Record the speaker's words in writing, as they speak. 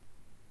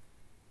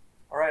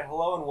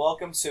hello and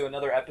welcome to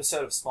another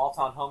episode of Small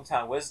Town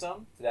Hometown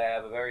Wisdom. Today I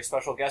have a very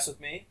special guest with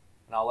me,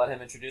 and I'll let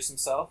him introduce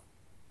himself.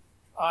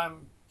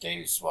 I'm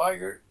Davy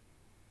Swigert.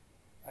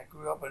 I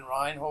grew up in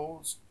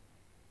Reinholds,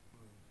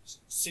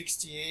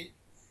 68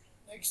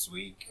 next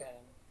week,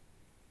 and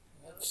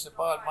that's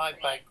about my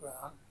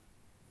background.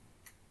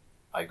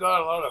 I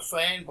got a lot of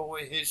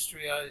fanboy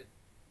history. I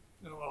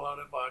know a lot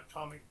about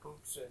comic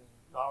books and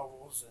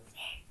novels and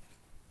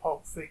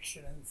pulp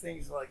fiction and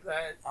things like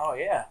that. Oh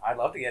yeah, I'd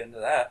love to get into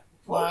that.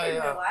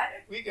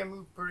 We can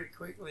move pretty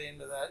quickly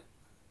into that.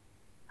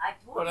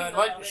 But I'd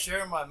like to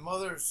share one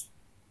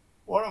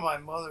of my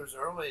mother's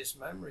earliest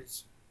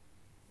memories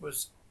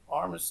was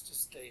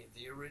Armistice Day,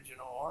 the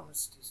original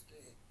Armistice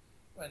Day,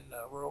 when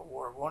World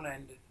War I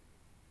ended.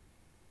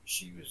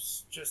 She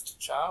was just a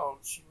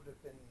child. She would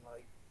have been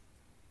like,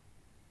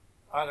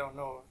 I don't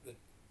know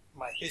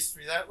my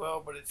history that well,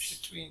 but it's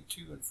between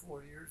 2 and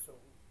 4 years old.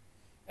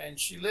 And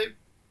she lived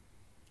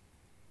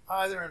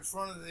either in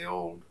front of the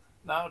old,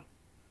 now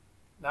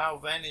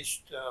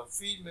vanished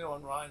feed mill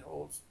in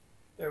Reinholds.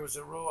 There was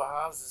a row of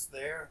houses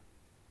there,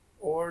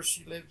 or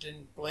she lived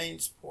in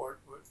Blainsport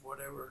with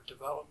whatever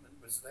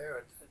development was there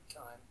at that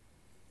time.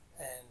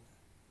 And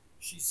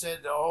she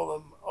said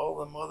all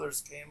the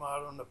mothers came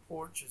out on the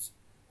porches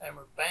and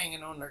were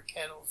banging on their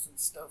kettles and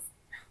stuff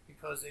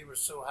because they were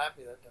so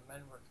happy that the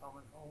men were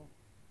coming home.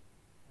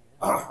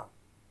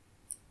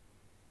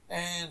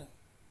 And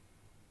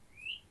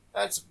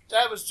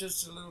that was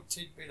just a little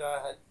tidbit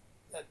I had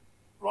that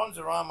runs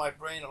around my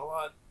brain a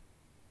lot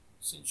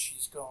since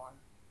she's gone.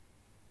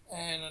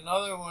 And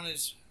another one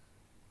is,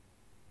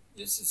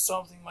 this is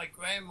something my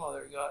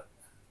grandmother got.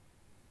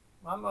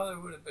 My mother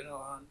would have been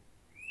around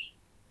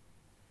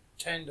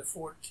 10 to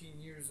 14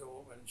 years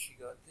old when she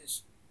got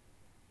this.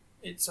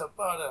 It's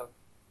about a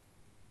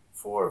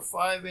 4 or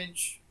 5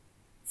 inch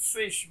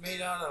fish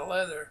made out of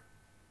leather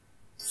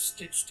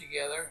stitched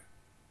together,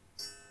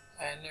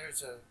 and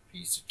there's a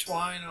piece of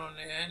twine on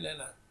the end and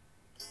a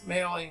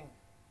mailing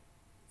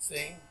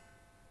thing.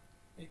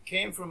 It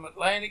came from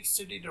Atlantic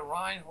City to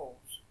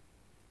Reinholds.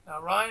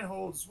 Now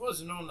Reinholds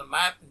wasn't on the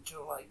map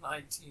until like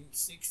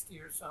 1960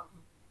 or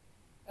something,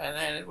 and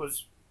then it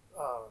was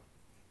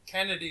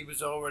Kennedy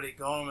was already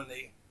gone and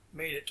they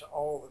made it to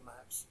all the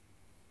maps.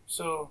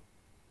 So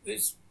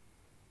this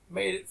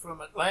made it from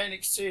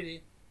Atlantic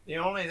City. The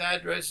only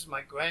address is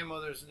my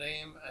grandmother's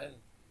name and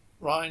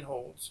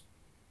Reinholds,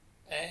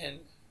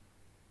 and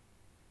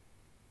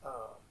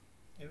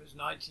it was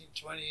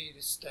 1928.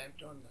 It's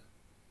stamped on the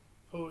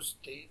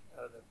post date,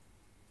 the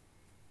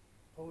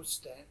post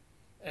stamp,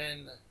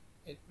 and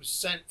it was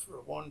sent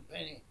for 1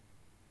 penny.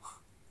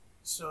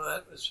 So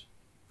that was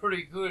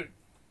pretty good.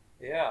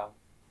 Yeah.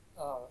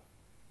 Well,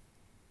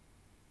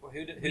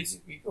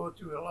 we go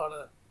through a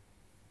lot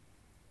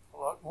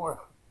more,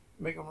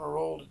 make them a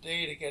roll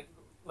today to get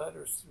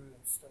letters through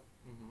and stuff.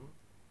 Mm-hmm.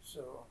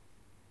 So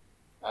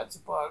that's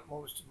about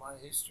most of my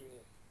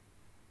history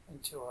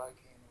until I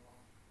came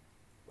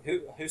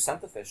along. Who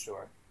sent the fish to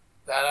her?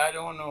 That I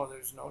don't know.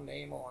 There's no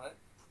name on it.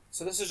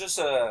 So this is just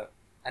an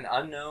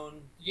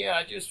unknown. Yeah,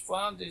 I just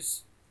found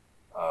this.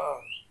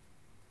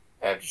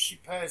 After she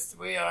passed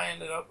away, I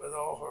ended up with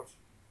all her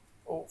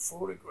old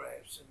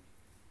photographs, and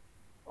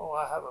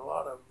I have a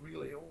lot of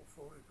really old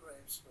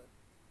photographs, but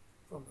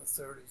from the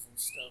 30s and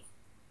stuff.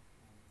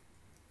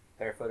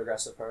 There are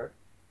photographs of her?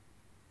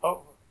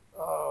 Of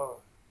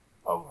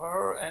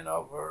her and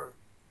of her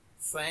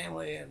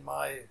family and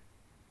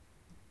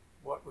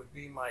what would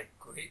be my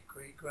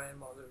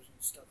great-great-grandmothers and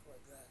stuff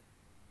like that.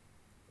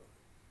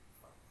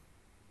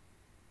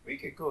 We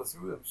could go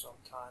through them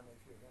sometime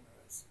if you're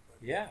interested.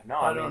 But yeah,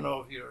 no, I don't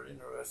know if you're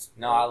interested.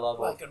 No, I love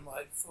black and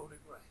white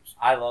photographs.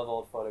 I love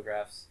old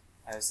photographs.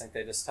 I just think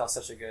they just tell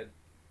such a good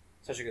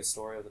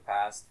story of the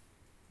past.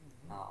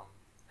 Mm-hmm.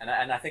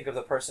 And I think of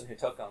the person who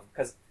took them,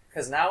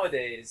 because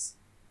nowadays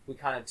we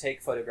kind of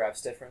take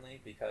photographs differently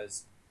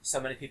because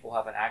so many people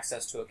have an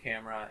access to a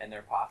camera in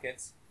their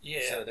pockets.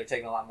 Yeah. So they're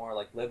taking a lot more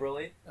like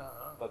liberally.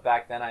 Uh-huh. But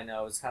back then I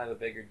know it was kind of a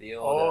bigger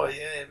deal. Oh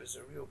yeah, it was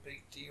a real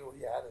big deal.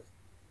 You had to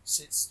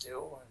sit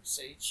still and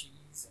say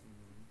cheese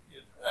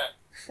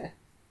and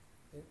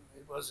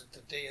it wasn't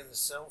the day of the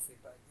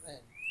selfie back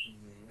then.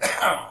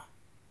 Mm-hmm.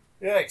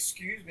 Yeah,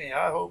 excuse me.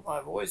 I hope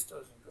my voice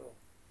doesn't go.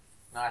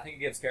 No, I think it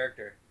gives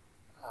character.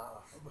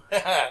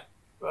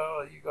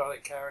 Well, you got a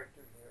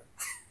character here.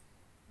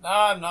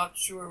 Now I'm not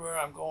sure where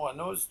I'm going.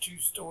 Those 2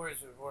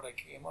 stories are what I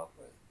came up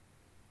with.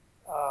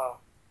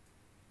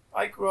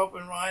 I grew up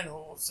in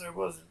Reinholds. There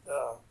wasn't.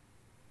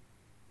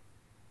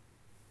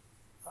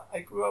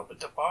 I grew up at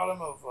the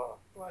bottom of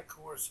Black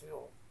Horse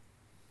Hill,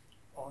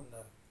 on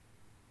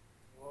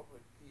what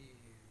would be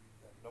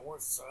the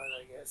north side,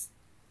 I guess.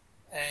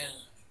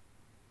 And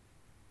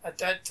at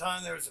that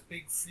time, there was a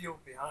big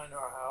field behind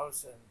our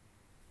house,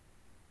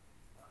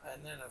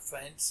 and then a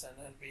fence, and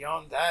then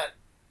beyond that,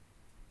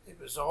 it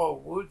was all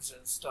woods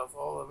and stuff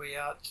all the way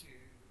out to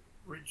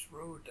Ridge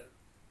Road, the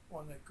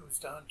one that goes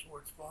down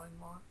towards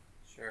Vinemont.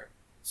 Sure.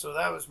 So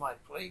that was my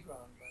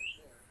playground back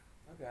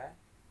there. Okay.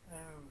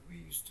 And we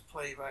used to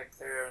play back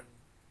there, and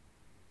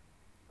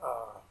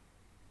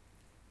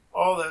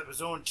all that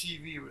was on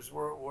TV was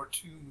World War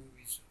II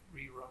movies,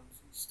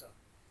 reruns and stuff.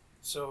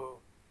 So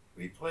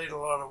we played a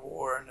lot of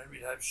war, and then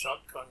we'd have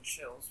shotgun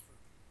shells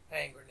for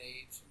hand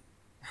grenades.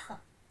 And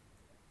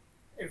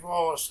if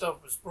all our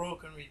stuff was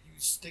broken, we'd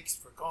use sticks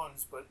for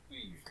guns, but we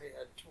usually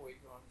had toy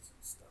guns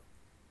and stuff.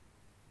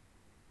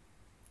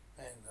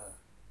 And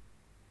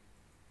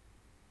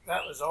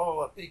that was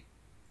all a big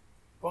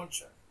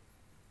bunch of.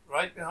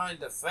 Right behind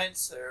the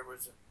fence there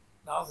was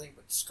nothing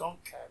but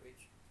skunk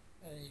cabbage,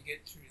 and then you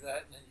get through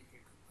that, and then you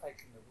could go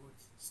back in the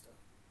woods and stuff.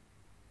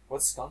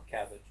 What's skunk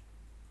cabbage?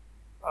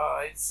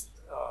 It's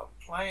a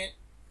plant.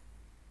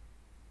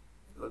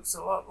 It looks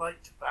a lot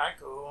like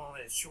tobacco,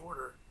 only it's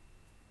shorter,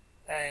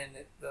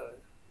 and the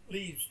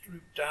leaves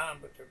droop down,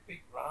 but they're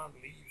big round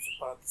leaves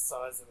about the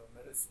size of a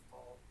medicine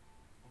ball.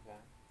 Okay.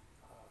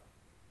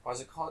 Why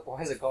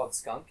is it called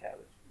skunk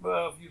cabbage?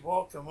 Well, if you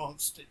walk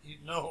amongst it,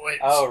 you'd know it.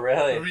 Oh,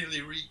 really? It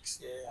really reeks,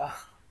 yeah.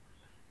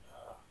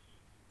 Oh.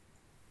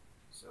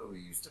 So we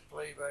used to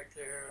play back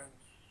there, and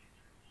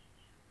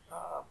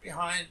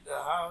behind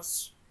the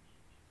house,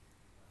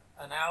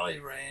 an alley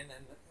ran,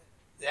 and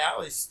the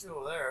alley's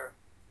still there.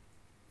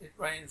 It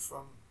ran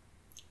from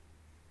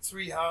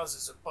 3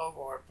 houses above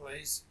our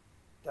place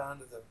down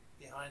to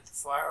behind the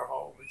fire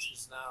hall, which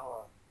is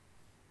now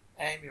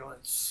an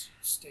ambulance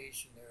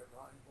station there at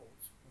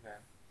Reinhold's. Okay.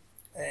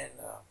 And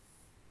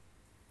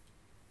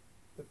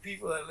the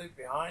people that lived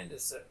behind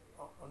us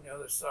on the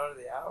other side of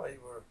the alley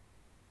were,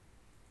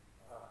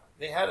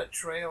 they had a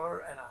trailer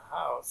and a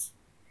house,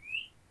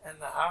 and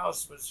the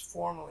house was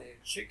formerly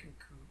a chicken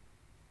coop,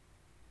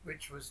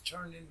 which was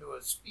turned into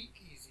a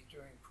speakeasy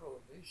during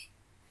Prohibition.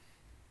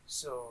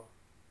 So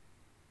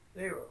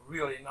they were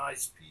really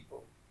nice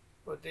people,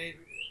 but the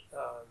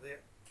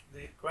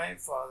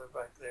grandfather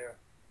back there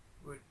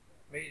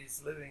made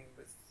his living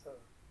with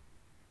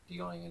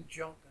dealing in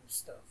junk and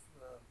stuff.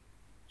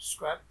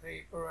 Scrap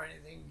paper or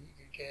anything he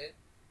could get,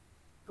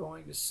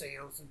 going to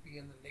sales and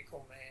being the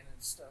nickel man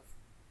and stuff.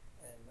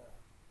 And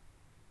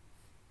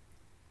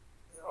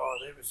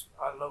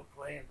I love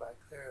playing back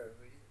there.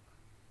 We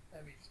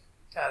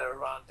gather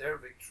around their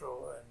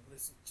Victrola and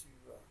listen to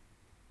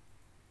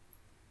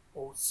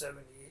old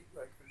 78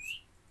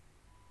 records.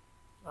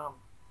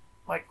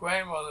 My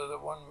grandmother, the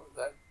one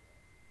that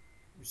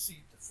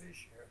received the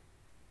fish here,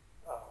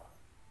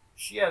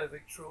 she had a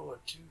Victrola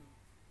too,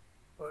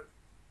 but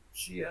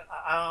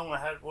I only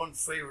had one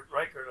favorite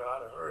record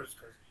out of hers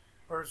because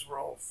hers were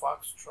all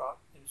foxtrot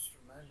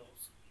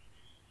instrumentals.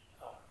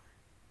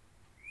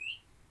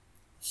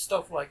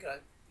 Stuff like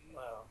that.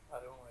 Well, I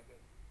don't want to get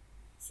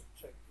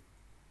subjective.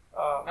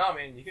 No, I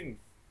mean you can.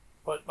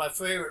 But my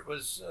favorite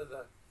was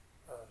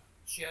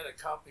she had a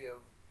copy of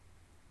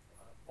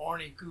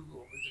Barney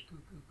Google with the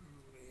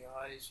googly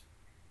eyes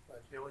by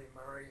Billy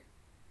Murray.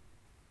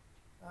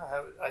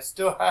 I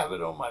still have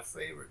it on my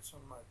favorites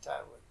on my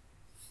tablet.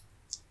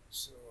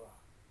 So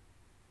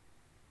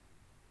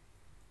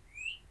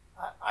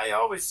I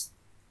always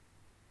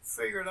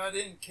figured I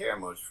didn't care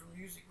much for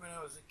music when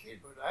I was a kid,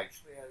 but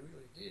actually I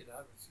really did.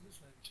 I was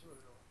listening to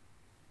it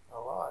a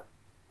lot.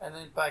 And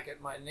then back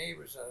at my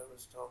neighbors that I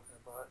was talking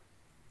about,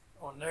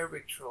 on their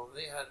Victrola,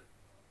 they had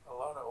a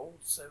lot of old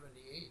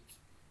 78,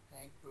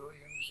 Hank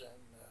Williams and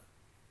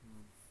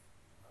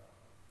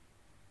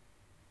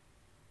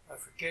I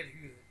forget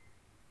who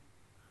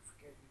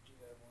did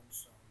that one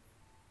song.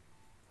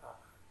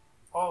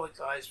 All the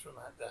guys from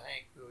the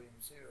Hank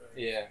Williams era.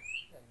 Yeah.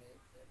 And it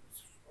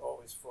was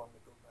always fun to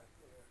go back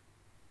there.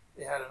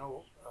 They had an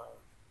old,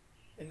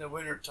 in the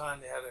wintertime,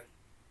 they had a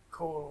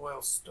coal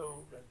oil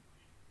stove, and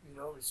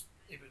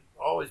it would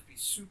always be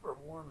super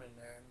warm in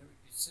there, and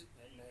we'd be sitting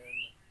in there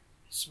and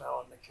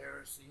smelling the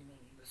kerosene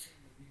and listening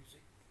to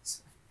music.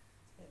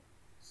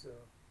 So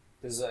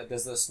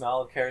does the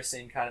smell of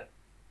kerosene kind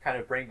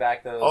of bring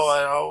back those? Oh,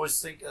 I always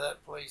think of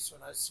that place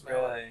when I smell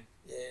it. Really?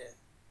 Yeah.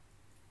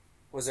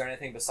 Was there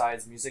anything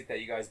besides music that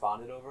you guys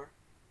bonded over?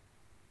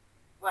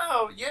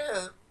 Well,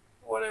 yeah,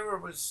 whatever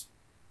was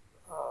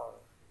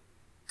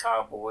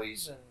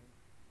cowboys, and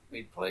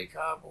we'd play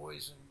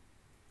cowboys, and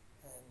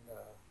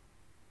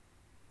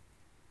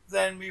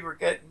then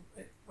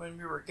when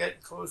we were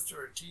getting close to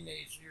our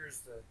teenage years,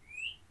 the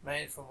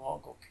Man from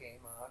U.N.C.L.E.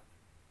 came out,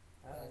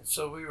 and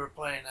so we were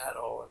playing that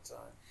all the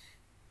time.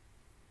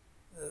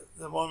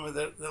 The one with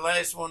the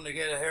last one to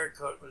get a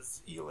haircut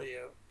was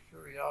Elia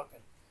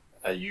Kuryakin.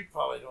 You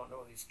probably don't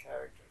know these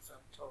characters.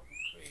 I'm talking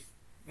crazy.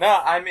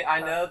 No, I mean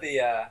I know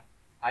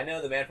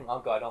the Man from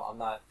U.N.C.L.E. I'm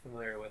not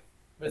familiar with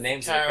the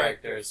names of the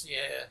characters.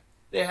 Yeah,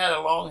 they had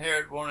a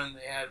long-haired one, and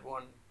they had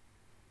one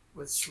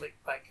with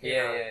slick back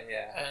hair.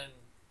 Yeah. And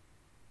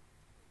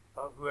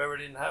whoever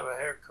didn't have a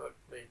haircut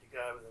played the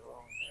guy with the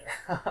long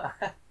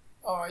hair.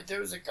 All right, there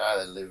was a guy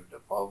that lived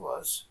above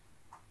us,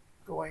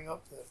 going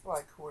up the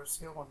Black Horse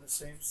Hill on the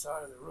same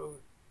side of the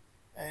road,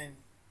 and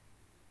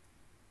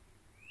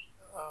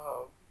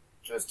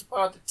just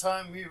about the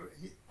time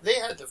they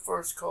had the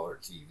first color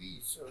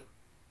TV, so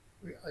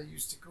I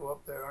used to go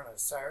up there on a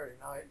Saturday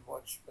night and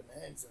watch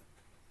Bonanza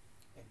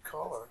in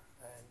color,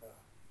 and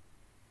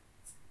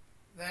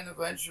then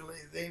eventually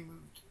they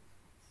moved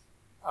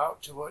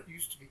out to what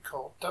used to be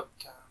called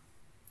Ducktown.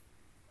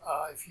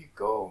 If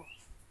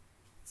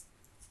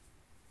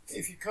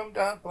you come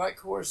down Black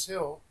Horse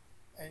Hill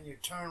and you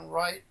turn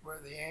right where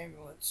the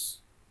ambulance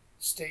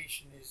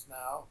station is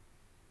now,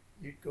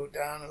 you'd go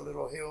down a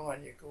little hill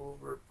and you go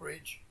over a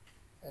bridge,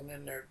 and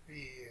then there'd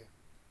be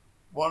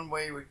one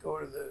way would go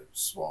to the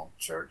swamp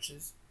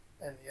churches,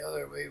 and the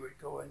other way would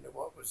go into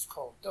what was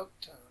called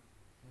Ducktown.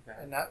 Okay.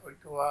 And that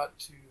would go out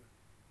to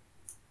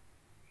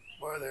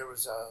where there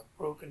was a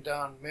broken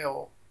down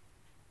mill,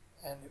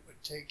 and it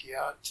would take you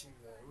out to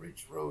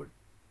Ridge Road,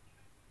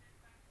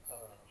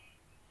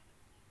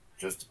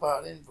 just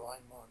about in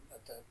Vinemont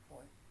at that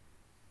point.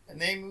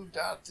 And they moved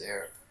out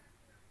there.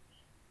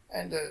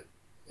 And to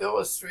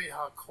illustrate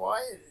how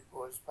quiet it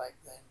was back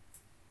then,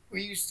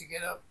 we used to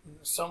get up in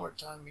the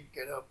summertime. We'd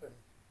get up and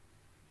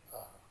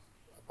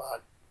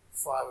about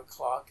 5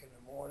 o'clock in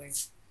the morning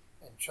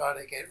and try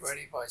to get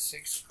ready by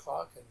 6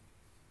 o'clock and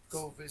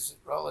go visit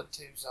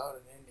relatives out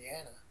in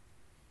Indiana.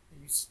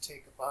 It used to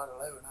take about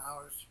 11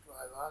 hours to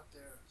drive out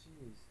there.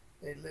 Jeez.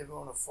 They live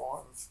on a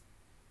farm,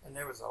 and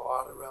there was a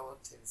lot of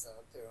relatives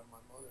out there on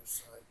my mother's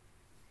side.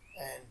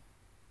 And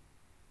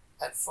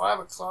at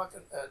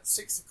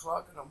 6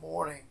 o'clock in the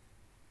morning,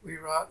 we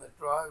were out in the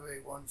driveway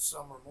one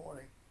summer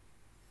morning,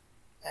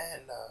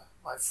 and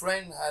my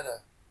friend had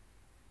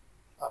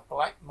a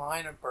black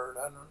minor bird.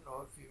 I don't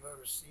know if you've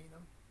ever seen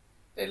them.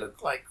 They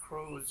look like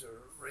crows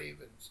or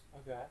ravens.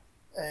 Okay.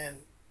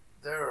 And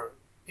they're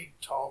big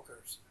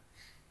talkers.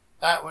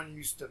 That one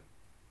used to,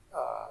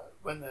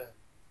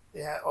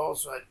 they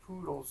also had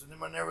poodles, and then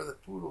whenever the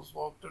poodles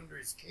walked under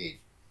his cage,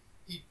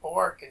 he'd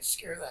bark and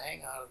scare the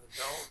hang out of the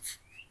dogs.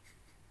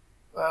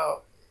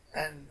 Well,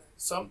 and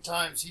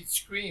sometimes he'd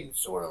scream,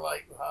 sort of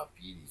like how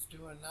Petey's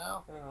doing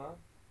now,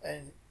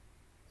 and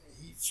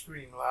he'd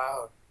scream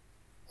loud.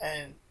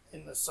 And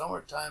in the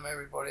summertime,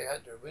 everybody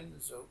had their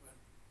windows open.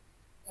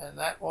 And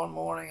that one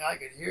morning, I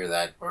could hear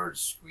that bird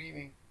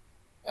screaming.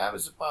 That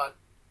was about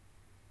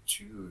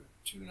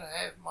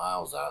 2.5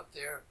 miles out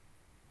there.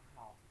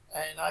 Wow.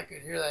 And I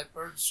could hear that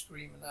bird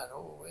screaming that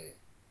whole way.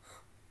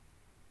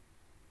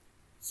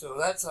 So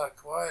that's how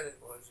quiet it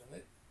was.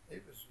 And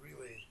it was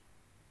really,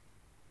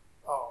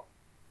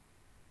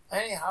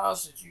 any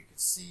house that you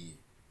could see,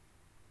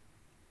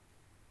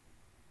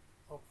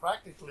 well,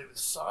 practically with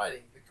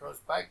siding, because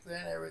back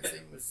then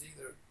everything was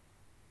either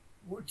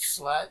wood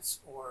slats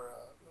or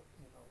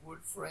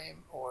wood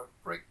frame or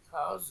brick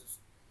houses.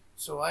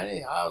 So any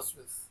house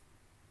with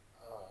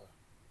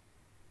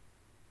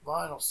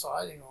vinyl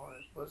siding on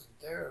it wasn't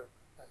there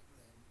back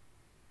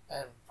then,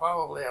 and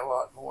probably a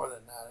lot more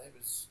than that.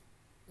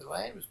 The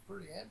land was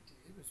pretty empty.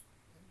 It was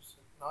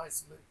a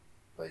nice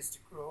place to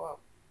grow up,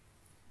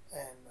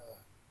 and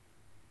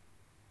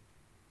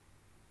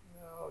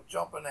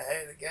jumping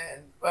ahead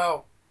again.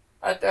 Well,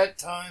 at that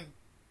time,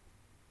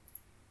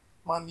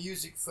 my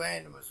music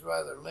fandom was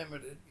rather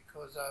limited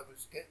because I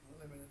was getting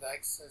limited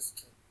access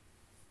to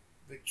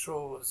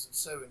Victrolas and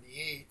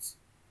 78s.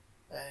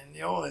 And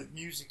the only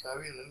music I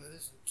really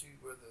listened to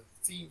were the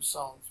theme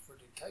songs for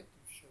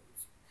detective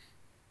shows.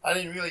 I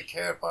didn't really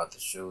care about the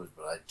shows,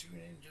 but I'd tune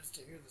in just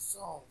to hear the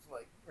songs,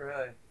 like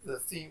the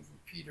theme from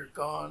Peter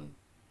Gunn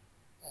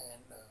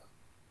and,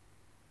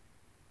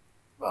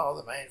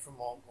 the man from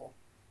Uncle.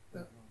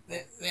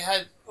 They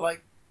had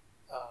like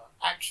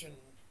action.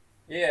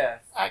 Yeah.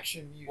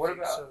 Action music. What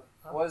about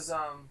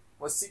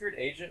was Secret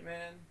Agent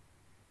Man?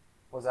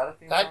 Was that a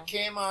theme that song?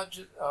 Came out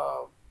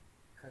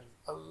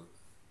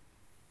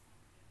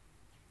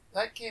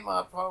that came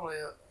out probably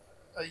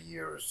a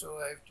year or so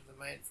after the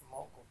Man from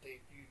Uncle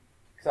debuted.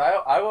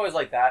 Because I always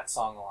liked that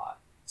song a lot.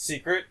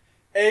 Secret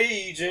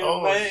Agent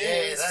Man.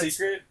 Yeah,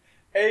 Secret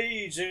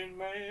Agent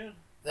Man.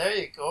 There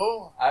you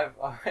go. You're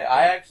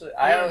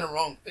in the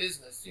wrong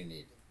business. You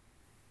need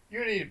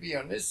to be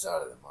on this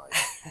side of the mic.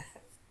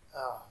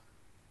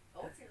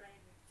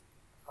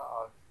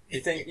 You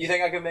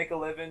think I could make a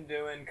living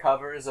doing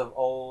covers of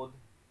old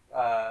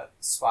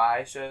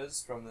spy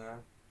shows from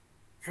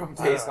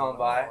days gone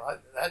by?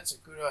 That's a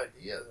good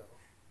idea,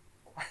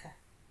 though.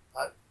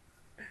 I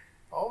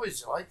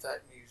always liked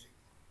that music.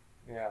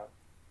 Yeah.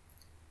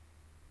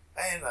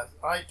 Man, the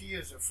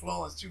ideas are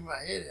flowing through my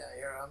head out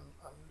here. I'm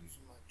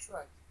losing my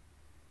track.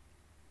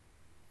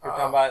 You're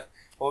talking about.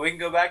 Well, we can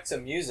go back to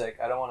music.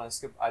 I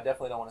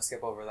definitely don't want to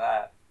skip over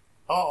that.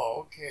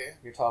 Oh, okay.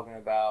 You're talking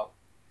about.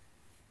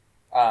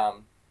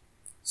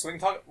 So we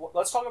can talk.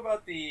 Let's talk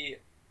about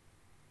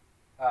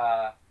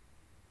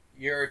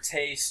your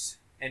taste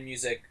in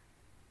music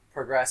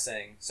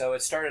progressing. So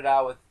it started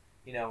out with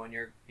when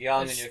you're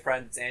young and your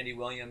friend it's Andy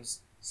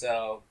Williams.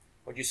 So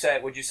would you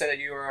say that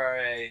you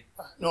were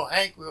no,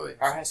 Hank Williams?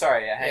 Hank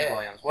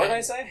Williams. What did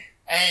I say?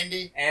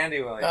 Andy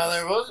Williams. No,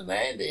 there was an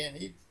Andy, and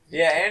he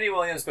Andy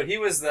Williams, but he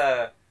was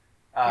the.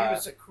 He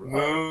was a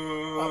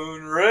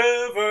Moon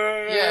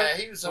River. Yeah,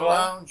 he was a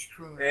lounge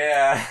crooner.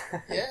 Yeah.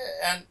 Yeah,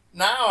 and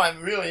now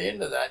I'm really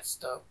into that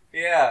stuff.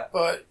 Yeah.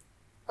 But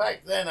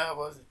back then I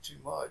wasn't too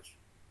much.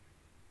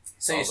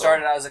 So you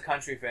started out as a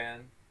country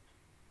fan.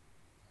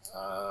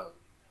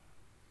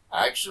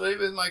 Actually,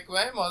 with my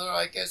grandmother,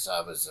 I guess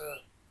I was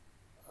a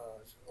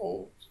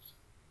old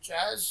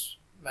jazz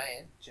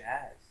man.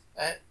 Jazz.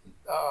 And,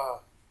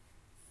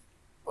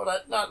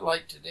 but not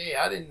like today.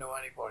 I didn't know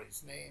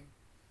anybody's name.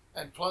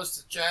 And plus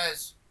the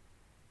jazz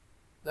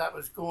that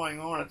was going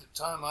on at the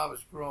time I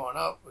was growing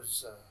up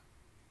was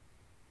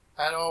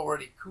had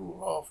already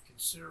cooled off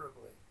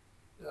considerably.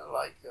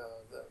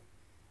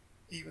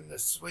 Even the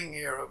swing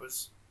era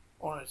was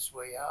on its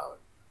way out.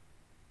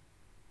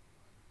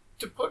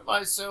 To put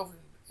myself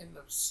in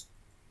the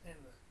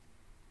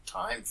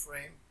time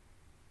frame,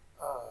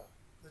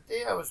 the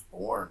day I was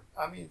born,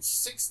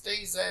 6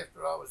 days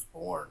after I was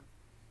born,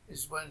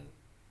 is when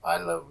I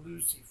Love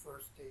Lucy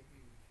first debuted.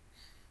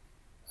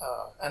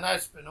 And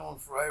that's been on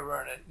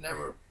forever, and it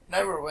never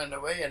went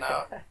away. And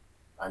I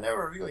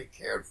never really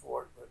cared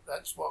for it, but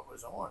that's what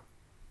was on.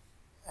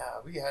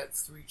 We had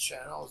 3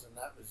 channels, and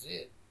that was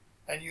it.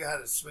 And you had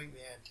to swing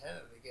the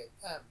antenna to get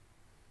them.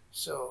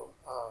 So,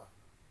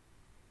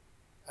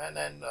 and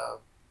then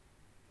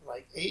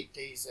like 8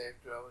 days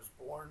after I was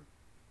born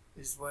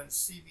is when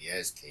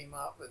CBS came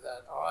out with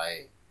that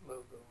eye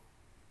logo.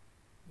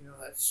 You know,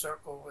 that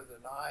circle with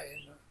an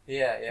eye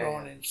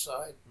drawn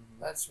inside.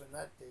 Mm-hmm. That's when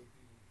that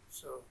debuted.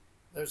 So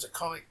there's a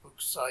comic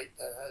book site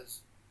that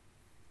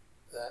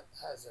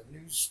has a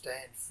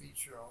newsstand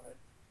feature on it,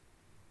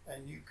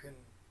 and you can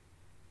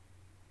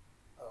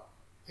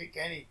pick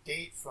any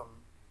date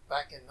from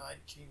back in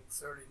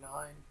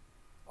 1939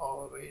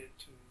 all the way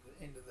to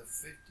into the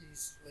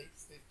 50s, late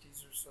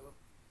 50s or so,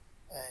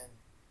 and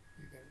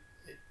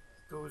it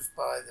goes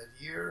by the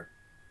year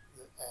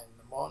and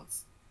the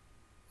month,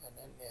 and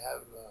then they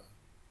have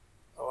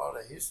a lot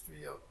of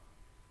history of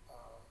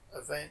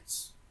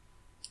events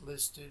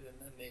listed, and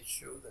then they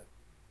show the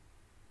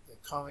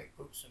comic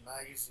books and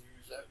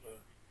magazines that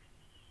were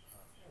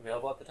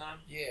available at the time.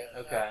 Yeah.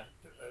 Okay.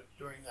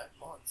 During that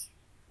month,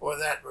 or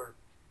that were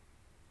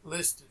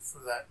listed for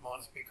that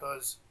month,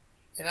 because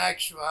in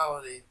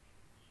actuality,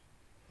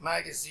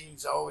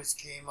 magazines always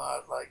came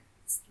out like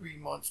 3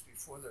 months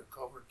before their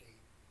cover date.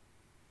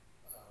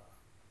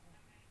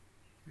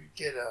 You'd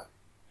get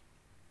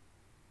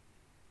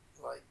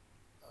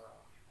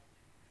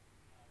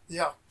the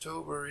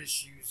October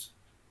issues.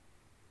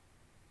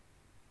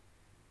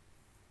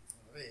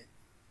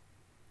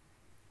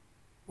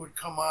 Would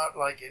come out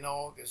like in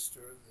August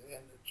or the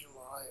end of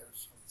July or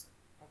something.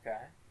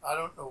 Okay. I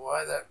don't know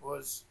why that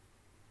was.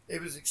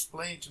 It was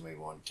explained to me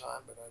one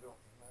time, but I don't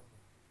remember.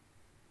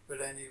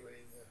 But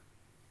anyway,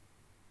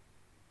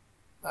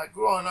 now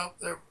growing up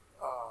there,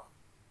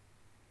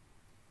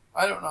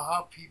 I don't know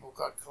how people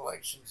got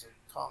collections of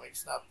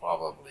comics. Now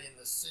probably in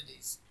the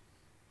cities,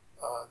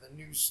 the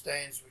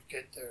newsstands would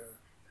get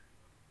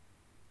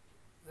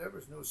there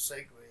was no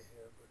segue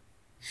here, but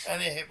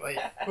anyway,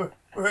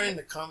 we're in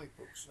the comic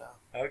books now.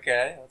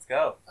 Okay, let's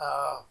go.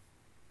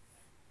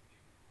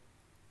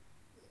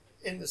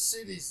 In the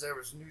cities, there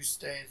was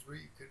newsstands where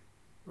you could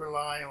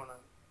rely on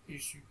an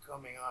issue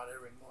coming out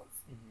every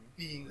month,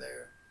 being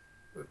there.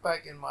 But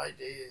back in my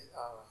day,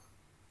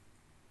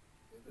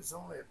 it was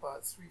only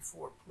about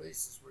 3-4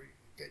 places where you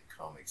could get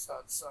comics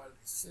outside of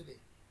the city.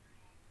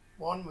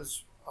 One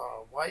was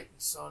White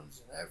and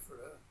Sons in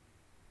Ephrata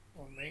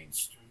on Main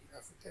Street. I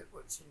forget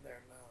what's in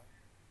there now.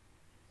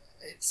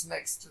 It's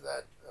next to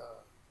that,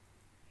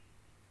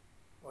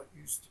 what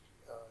used to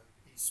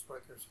be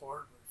Sprecker's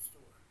hardware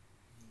store.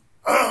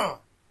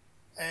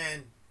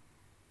 And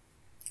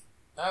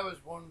that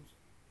was one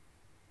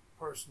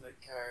person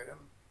that carried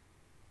them.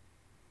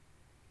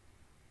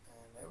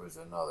 And there was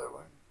another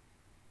one.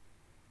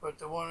 But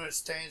the one that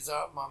stands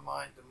out in my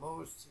mind the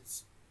most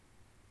is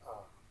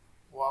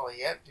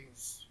Wally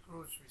Epting's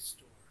grocery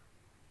store.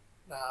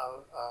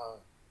 Now,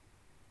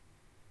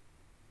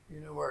 you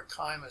know where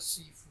Kaima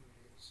Seafood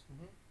is?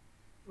 Mm-hmm.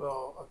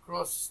 Well,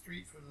 across the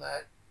street from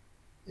that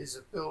is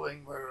a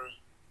building where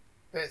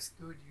Beth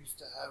Good used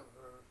to have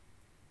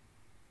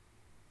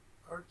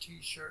her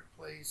t-shirt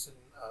place and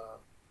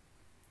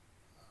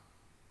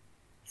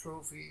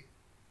trophy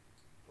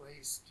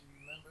place. Do you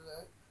remember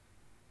that?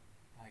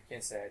 I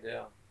can't say I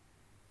do.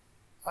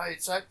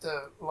 It's at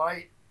the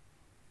light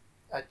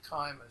at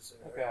Kaima's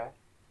there. Okay.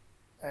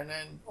 And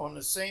then on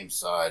the same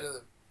side of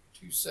the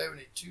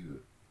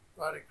 272,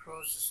 right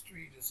across the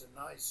street, is a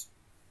nice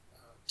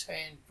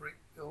tan brick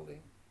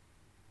building,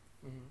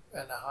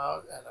 and a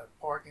house and a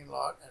parking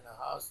lot and a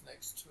house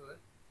next to it.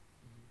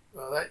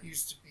 Well, that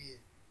used to be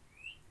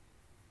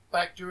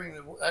back during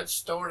that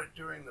started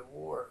during the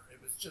war. It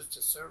was just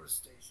a service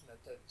station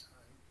at that time.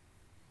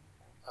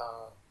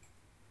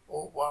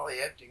 Old Wally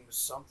Epting was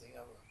something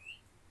of a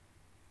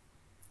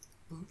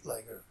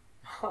bootlegger.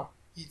 Huh.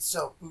 He'd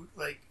sell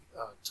bootleg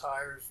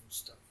tires and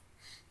stuff,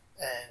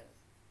 and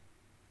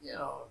you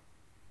know,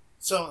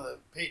 some of the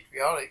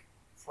patriotic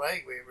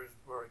flag wavers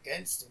were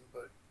against him,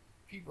 but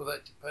people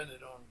that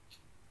depended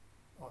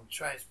on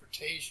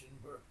transportation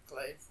were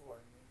glad for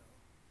him, you know.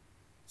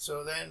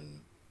 So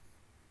then,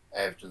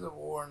 after the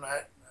war and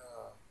that,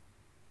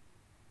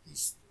 he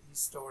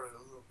started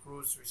a little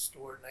grocery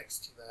store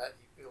next to that.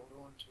 He built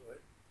onto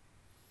it,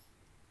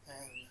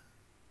 And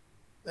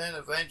then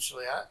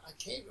eventually, I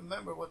can't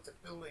remember what the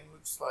building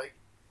looks like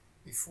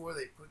before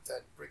they put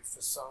that brick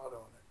facade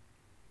on it.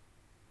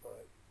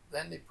 But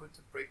then they put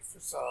the brick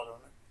facade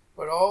on it.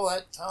 But all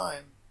that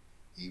time,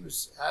 he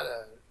had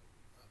a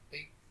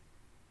big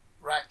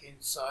rack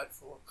inside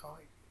full of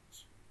comic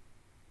books.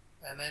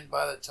 And then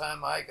by the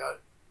time I got,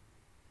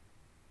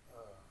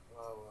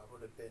 I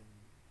would have been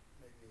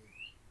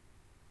maybe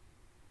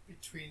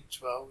between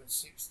 12 and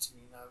 16,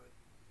 I would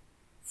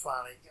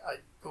finally,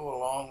 I'd go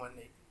along when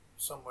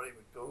somebody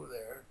would go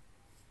there.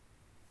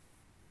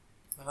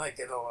 And I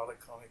get a lot of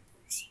comic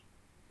books.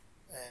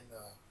 And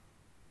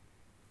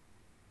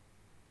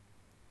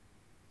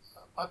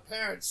my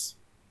parents,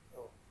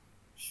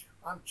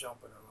 I'm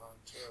jumping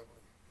around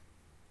terribly.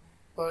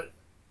 But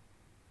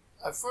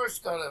I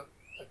first got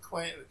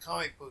acquainted with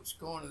comic books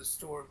going to the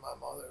store with my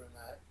mother and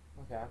that.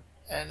 Okay.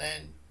 And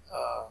then,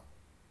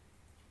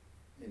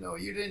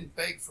 you didn't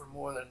beg for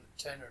more than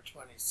 10 or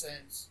 20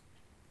 cents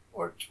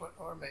or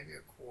maybe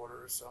a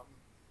quarter or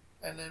something.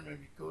 And then when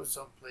we go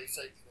someplace,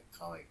 I'd get a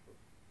comic book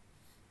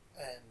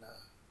and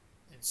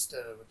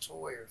instead of a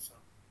toy or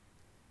something.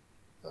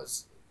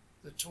 Because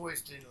the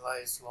toys didn't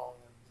last long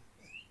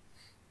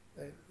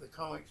and the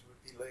comics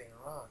would be laying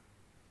around.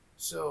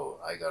 So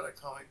I got a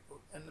comic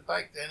book, and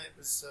back then it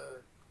was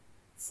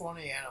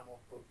funny animal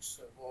books,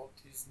 Walt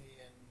Disney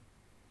and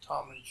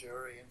Tom and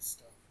Jerry and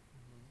stuff.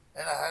 Mm-hmm.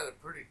 And I had a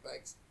pretty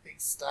big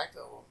stack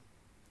of them,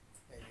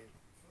 maybe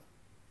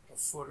a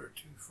foot or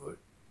 2 foot.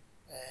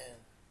 And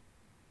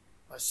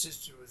my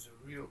sister was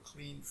a real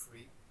clean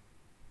freak.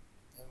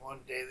 And one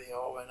day they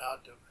all went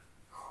out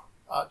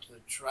to the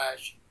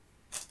trash.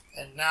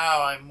 And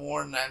now I'm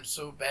mourning I'm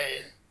so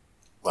bad.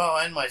 Well,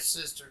 and my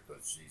sister,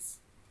 because she's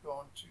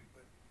gone too.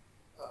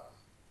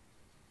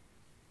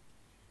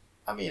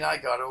 I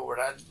got over it.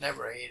 I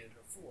never hated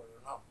her for it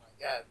or nothing like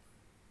that.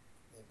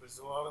 It was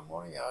a lot of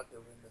money out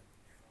there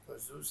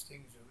because those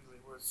things are really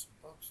worth some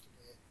bucks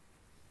today.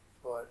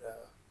 But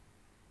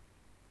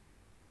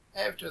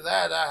after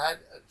that, I had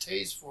a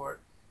taste for it,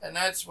 and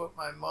that's what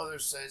my mother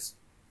says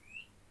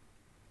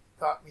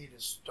got me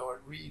to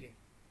start reading,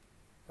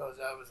 because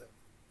I was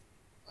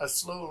a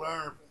slow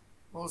learner,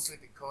 mostly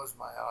because of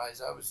my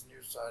eyes. I was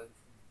nearsighted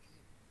from a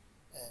kid,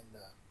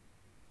 and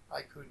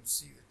I couldn't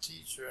see the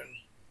teacher, and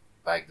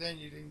back then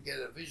you didn't get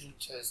a vision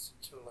test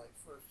until like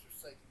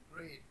 1st or 2nd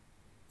grade,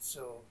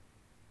 so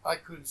I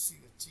couldn't see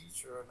the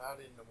teacher and I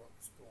didn't know what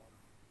was going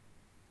on.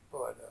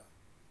 But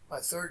my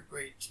 3rd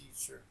grade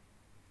teacher,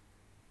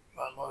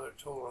 my mother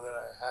told her that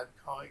I had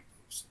comic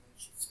books, and then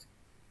she said,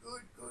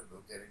 good,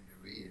 we'll get him to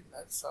read it, and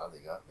that's how they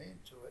got me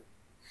into it.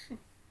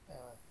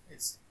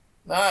 It's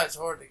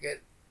hard to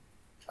get.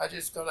 I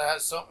just got to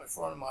have something in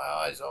front of my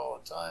eyes all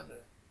the time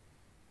that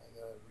I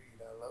got to read.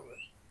 I love it.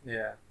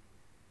 Yeah.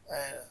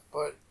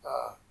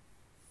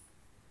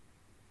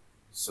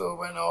 So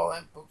when all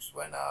them books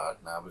went out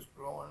and I was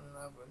growing and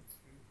I went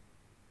through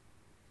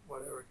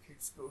whatever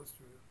kids go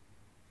through,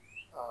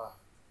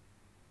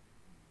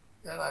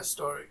 then I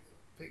started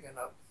picking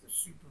up the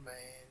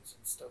Supermans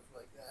and stuff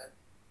like that.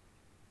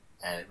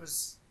 And it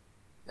was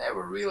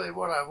never really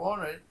what I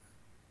wanted,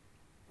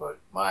 but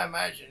my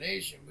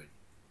imagination would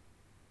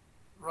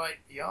right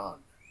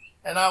beyond.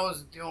 And I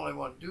wasn't the only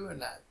one doing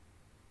that,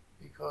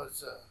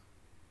 because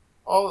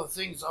all the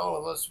things all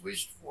of us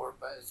wished for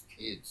as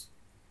kids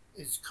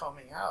is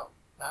coming out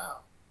now.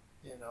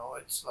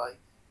 It's like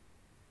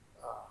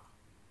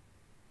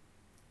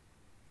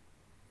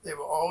they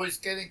were always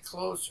getting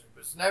closer. It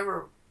was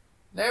never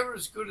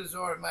as good as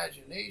our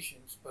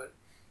imaginations, but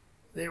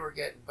they were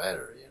getting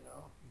better.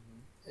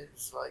 Mm-hmm. It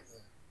was like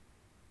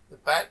the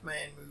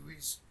Batman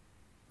movies,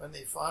 when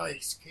they finally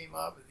came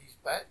out with these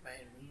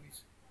Batman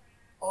movies.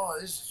 Oh,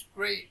 this is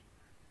great.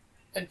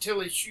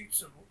 Until he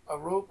shoots a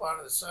rope out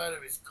of the side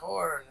of his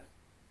car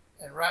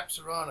and wraps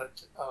around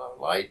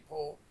a light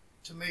pole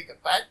to make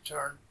a bat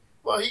turn.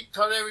 Well, he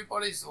cut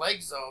everybody's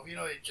legs off.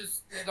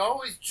 It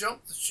always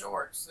jumped the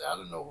sharks. I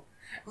don't know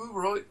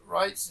who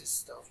writes this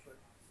stuff, but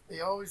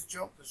they always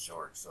jump the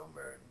shark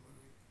somewhere in the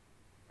movie.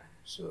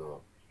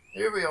 So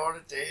here we are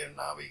today, and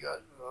now we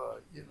got,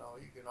 you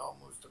can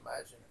almost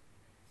imagine it.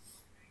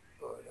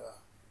 But,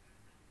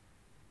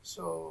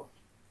 so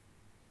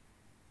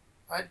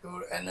I'd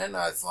go, and then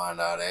I'd find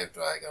out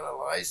after I got a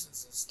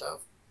license and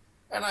stuff,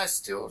 and I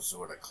still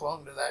sort of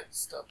clung to that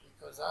stuff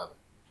because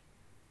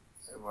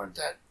they weren't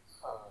that,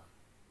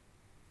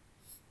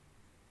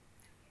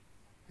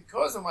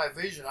 because of my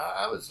vision,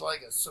 I was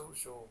like a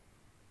social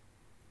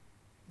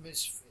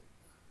misfit.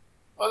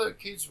 Other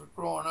kids were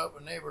growing up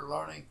and they were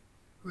learning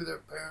who their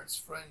parents'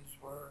 friends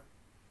were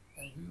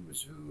and who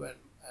was who and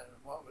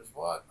what was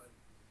what, but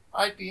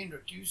I'd be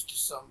introduced to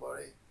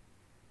somebody,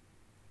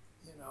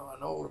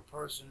 an older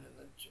person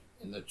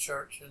in the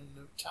church in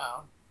the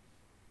town,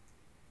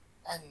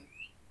 and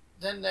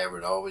then there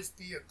would always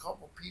be a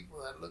couple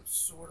people that looked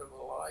sort of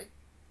alike,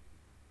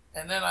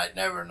 and then I'd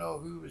never know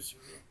who was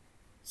who.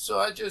 So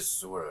I just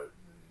sort of,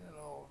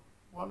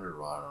 wandered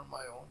around on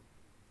my own.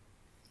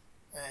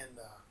 And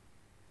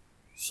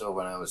so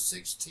when I was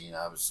 16,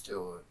 I was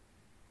still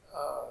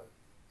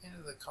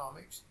into the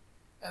comics,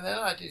 and then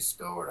I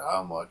discovered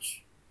how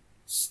much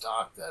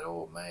stock that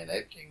old man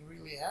Epting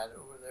really had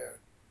over there.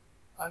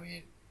 I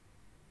mean,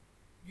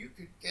 you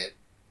could get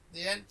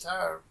the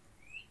entire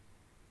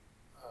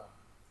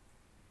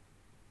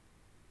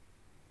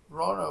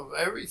run of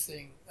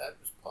everything that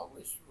was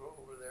published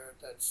over there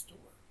at that store.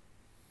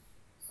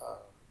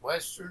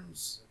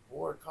 Westerns,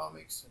 war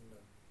comics, and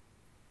the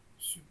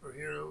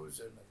superheroes,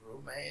 and the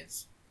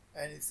romance.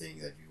 Anything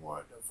that you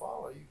wanted to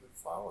follow, you could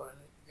follow and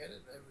get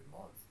it every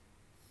month.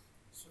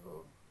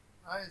 So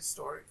I had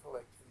started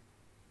collecting,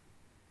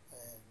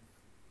 and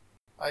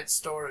I'd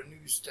start a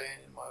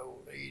newsstand in my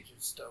old age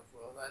and stuff.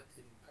 Well, that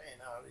didn't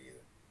pan out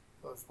either,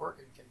 because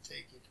working can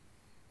take it.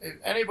 If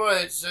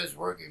anybody that says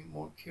working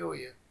won't kill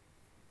you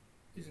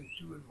isn't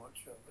doing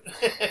much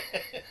of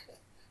it.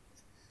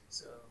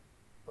 So,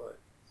 but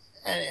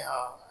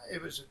anyhow,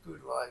 it was a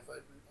good life. I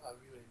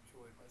really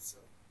enjoyed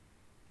myself.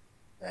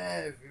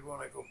 And if you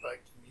want to go back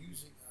to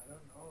music, I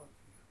don't know.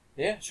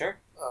 Yeah, sure.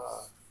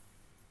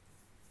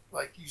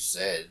 Like you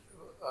said,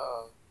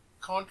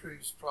 country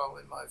is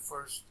probably my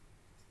first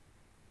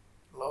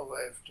love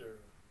after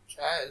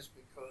jazz,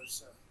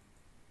 because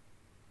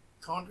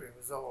country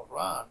was all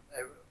around.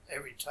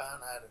 Every town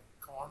had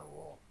a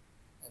carnival,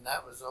 and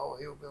that was all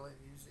hillbilly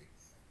music.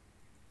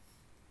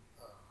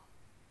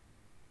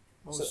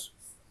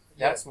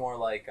 That's more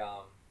like,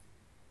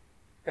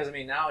 because I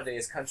mean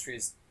nowadays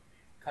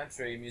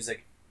country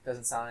music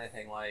doesn't sound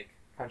anything like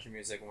country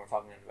music when we're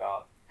talking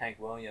about Hank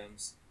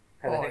Williams.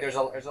 Because I think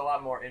there's a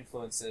lot more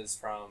influences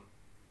from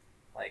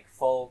like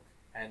folk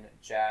and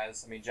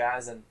jazz. I mean,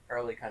 jazz and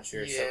early country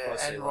are so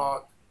close and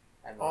rock.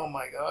 And rock. Oh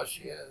my gosh,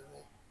 yeah.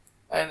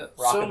 And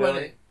rockabilly? So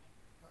many.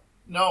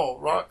 No,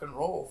 rock and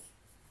roll.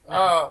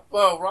 Well,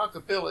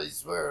 rockabilly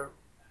is where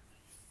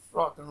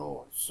rock and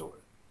roll is sort of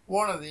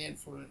one of the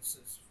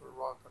influences for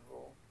rock and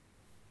roll,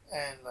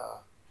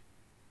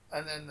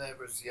 and then there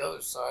was the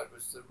other side,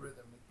 was the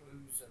rhythm and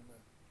blues and the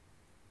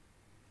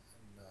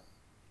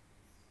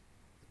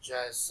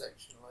jazz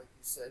section, like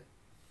you said.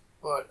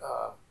 But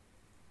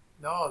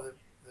no, the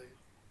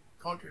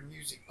country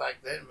music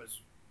back then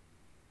was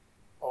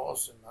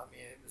awesome. I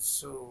mean, it was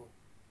so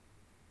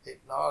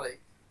hypnotic.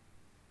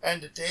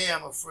 And today,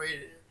 I'm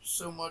afraid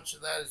so much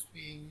of that is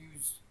being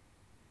used.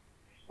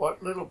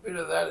 What little bit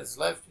of that is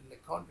left in the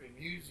country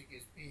music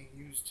is being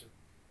used to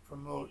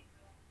promote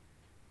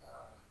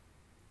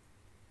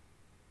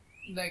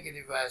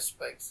negative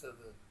aspects of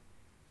the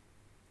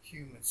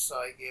human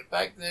psyche.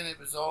 Back then, it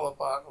was all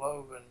about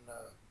love, and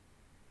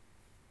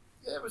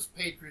there was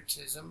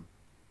patriotism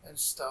and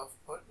stuff,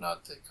 but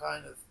not the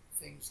kind of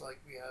things like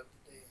we have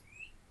today.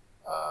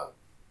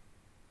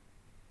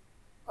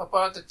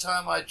 About the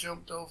time I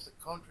jumped off the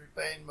country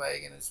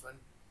bandwagon is when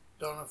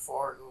Donna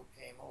Fargo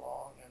came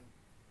along, and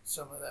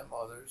some of them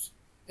others.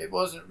 It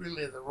wasn't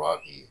really the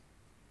rocky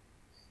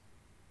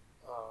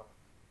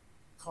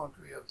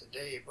country of the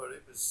day, but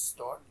it was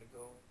starting to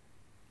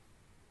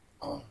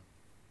go.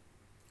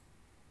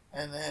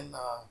 And then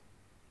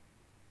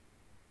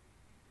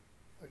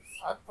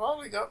I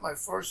probably got my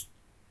first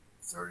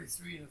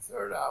 33 and a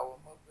third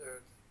album up there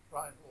at the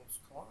Reinhold's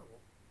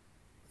Carnival.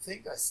 I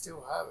think I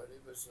still have it.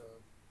 It was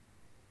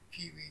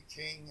P.B.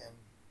 King and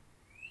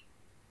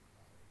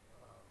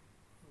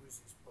who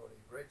was his buddy?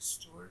 Red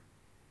Stewart?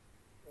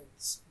 Red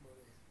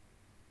somebody.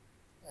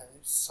 And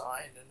it's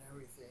signed and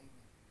everything.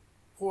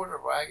 Porter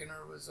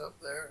Wagoner was up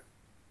there.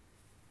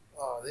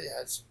 Oh, they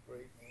had some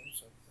great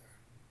names up there.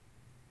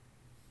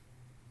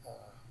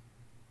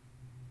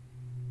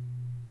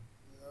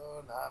 No,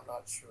 I'm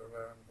not sure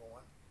where I'm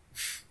going.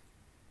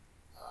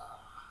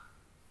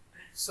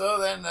 So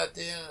then at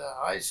the end of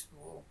high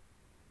school,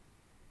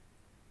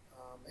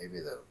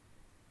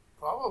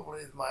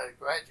 probably my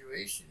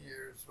graduation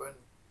year is when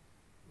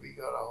we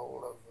got a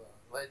hold of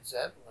Led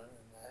Zeppelin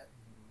and that.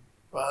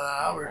 But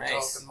now we're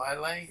talking my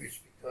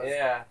language,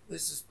 because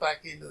this is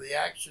back into the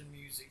action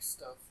music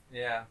stuff.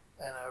 Yeah.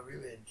 And I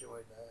really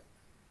enjoyed that.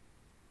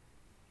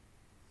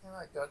 And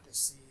I got to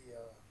see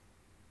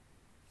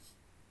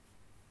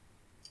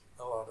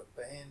a lot of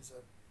bands.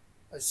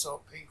 I saw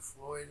Pink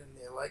Floyd in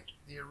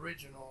the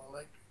original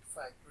Electric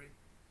Factory.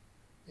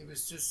 It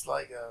was just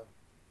like a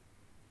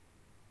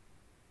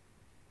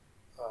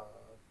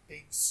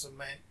big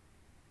cement,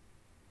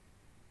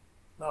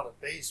 not a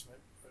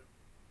basement, but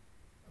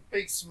a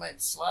big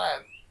cement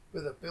slab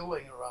with a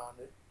building around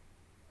it,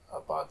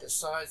 about the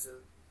size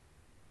of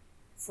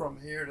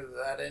from here to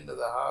that end of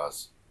the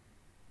house.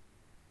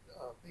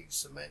 A big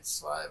cement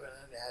slab, and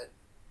then it had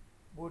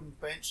wooden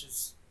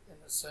benches in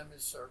a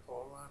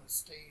semicircle around the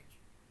stage,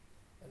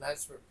 and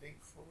that's where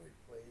Pink Floyd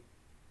played.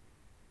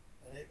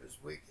 And it was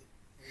wicked.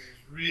 It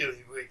was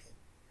really wicked.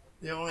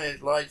 The only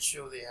light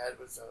show they had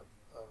was a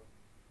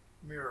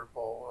mirror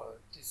ball,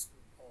 a disco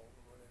ball,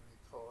 or whatever you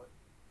call it.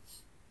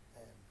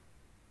 And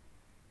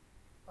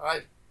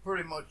I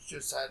pretty much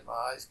just had my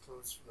eyes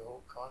closed for the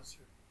whole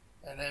concert.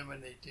 And then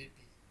when they did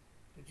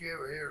you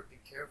ever hear Be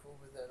Careful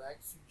with That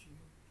Axe You Chew?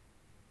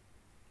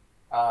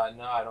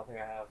 No, I don't think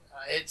I have.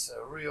 It's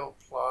a real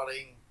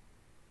plodding,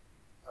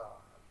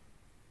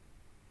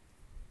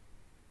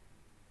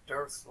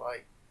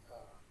 dearth-like,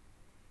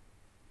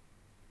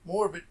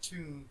 morbid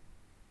tune,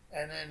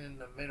 and then in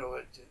the middle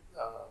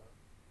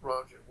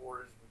Roger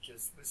Waters would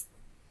just whisper,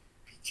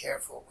 "Be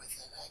careful with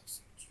that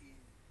accent, Gene."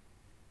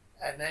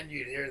 And then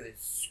you'd hear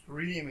this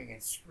screaming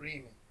and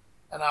screaming.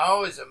 And I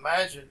always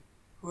imagined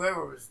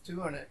whoever was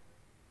doing it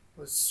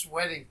was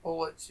sweating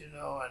bullets, and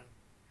all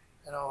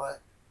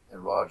that.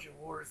 And Roger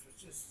Waters was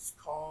just as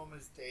calm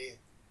as day,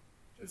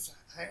 just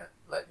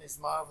letting his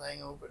mouth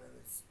hang open,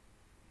 and this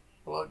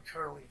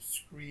blood-curdling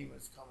scream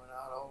was coming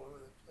out all over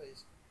the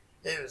place.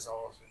 It was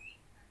awesome.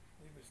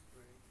 It was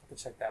great. I have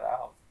to check that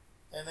out.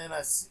 And then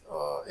it's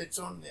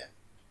on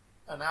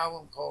an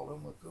album called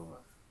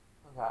Umakuma.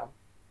 Okay.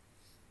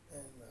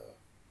 And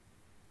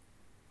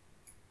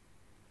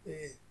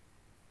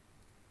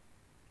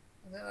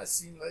and then I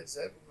seen Led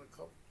Zeppelin a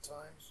couple of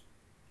times.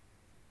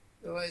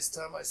 The last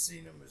time I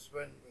seen him was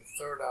when the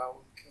third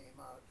album came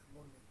out,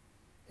 when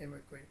the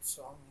Immigrant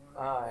Song.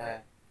 Oh,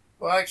 yeah.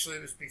 Well, actually,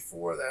 it was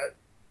before that,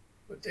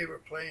 but they were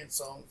playing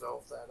songs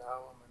off that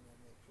album, and then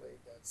they played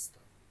that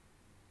stuff.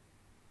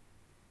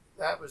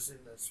 That was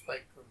in the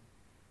Spectrum.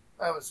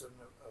 That was in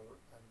an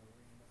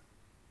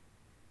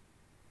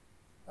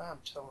arena. I'm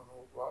telling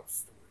old rock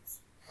stories.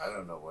 I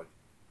don't know what.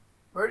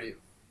 Where do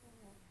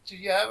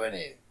you have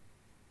any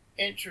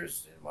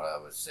interest in what I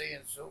was saying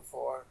so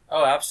far?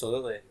 Oh,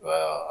 absolutely.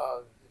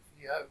 Well,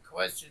 if you have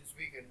questions,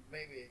 we can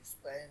maybe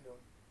expand on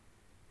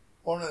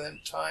one of them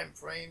time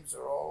frames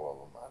or all of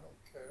them. I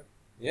don't care.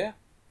 Yeah.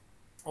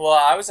 Well,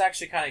 I was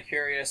actually kind of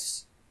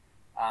curious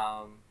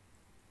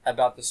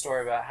about the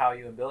story about how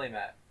you and Billy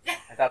met.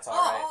 If that's all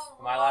right.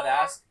 Am I allowed to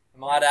ask?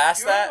 Am I allowed to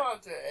ask that? You're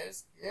allowed to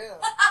ask, yeah.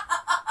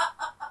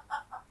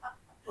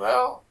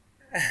 Well,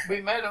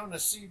 we met on the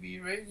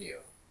CB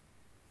radio.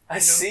 I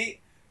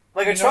see.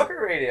 Like a trucker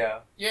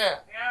radio. Yeah.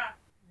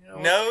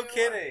 Yeah. No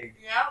kidding.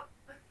 Yep.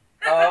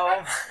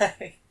 Oh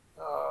my.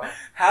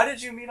 How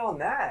did you meet on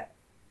that?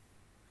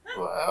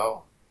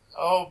 Well,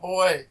 oh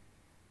boy.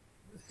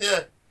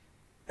 Yeah.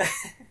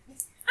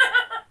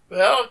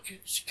 Well,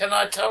 can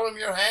I tell him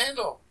your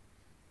handle?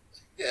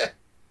 Yeah.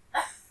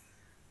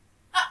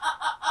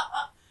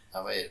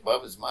 I mean,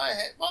 what was my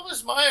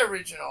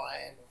original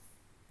handle?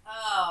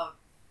 Oh.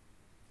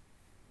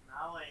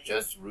 No way.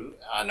 Just Ruba.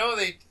 I know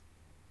it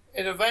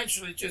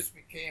eventually just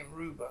became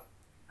Ruba.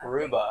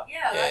 Ruba.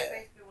 Yeah, that's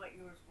basically what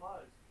yours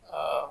was.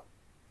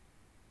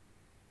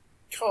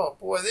 Oh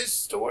boy, this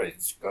story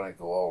is gonna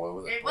go all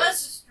over the place. It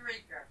was a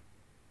streaker.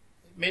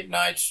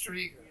 Midnight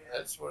Streaker. Yeah.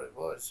 That's what it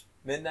was.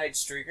 Midnight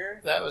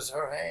Streaker? That was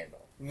her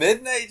handle.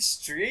 Midnight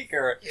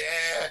Streaker?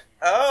 Yeah.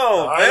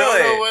 Oh, I Billy.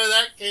 don't know where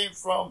that came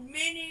from.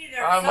 Me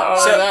neither. I'm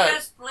Someone that.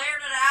 just blared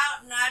it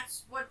out, and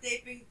that's what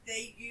they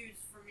used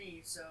for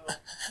me. So.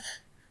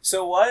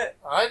 So what?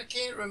 I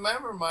can't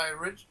remember my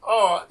original.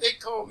 Oh, they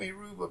called me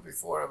Ruba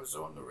before I was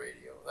on the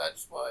radio.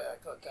 That's why I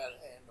got that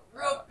handle.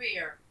 Root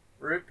beer.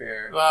 Root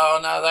beer.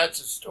 Well, now that's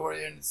a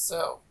story in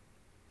itself.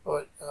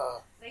 But,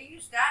 They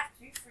used that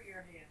too for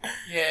your hand.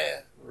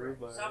 yeah.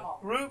 Ruba. Some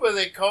of them. Ruba,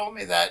 they called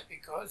me that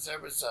because there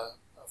was a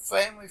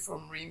family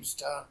from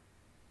Reamstown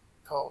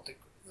called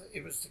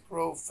it was the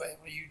Grove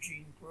family,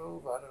 Eugene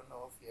Grove. I don't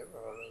know if you ever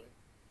heard of him.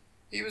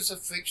 He was a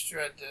fixture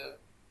at the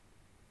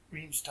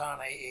Reamstown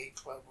AA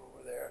club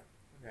over there.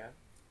 Okay.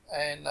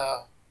 And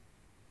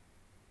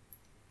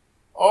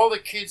all the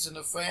kids in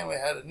the family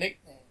had a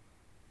nickname.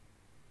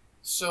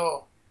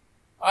 So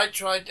I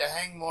tried to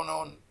hang one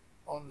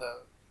on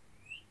the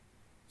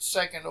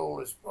second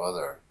oldest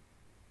brother,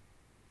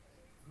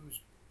 who's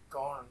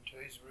gone to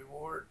his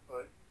reward,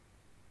 but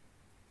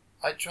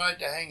I tried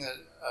to hang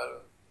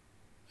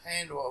a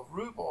handle of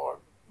Rube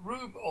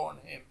on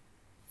him.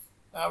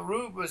 Now,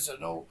 Rube was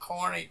an old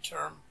corny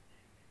term.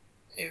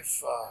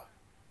 If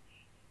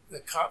the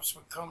cops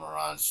would come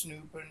around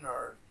snooping,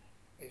 or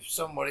if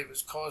somebody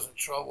was causing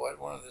trouble at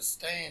one of the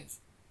stands,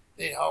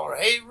 they'd holler,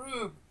 "Hey,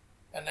 Rube!"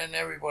 And then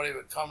everybody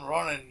would come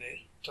running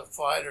to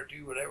fight or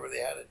do whatever they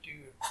had to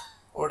do,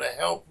 or to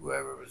help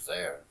whoever was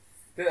there.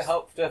 Did it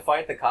help to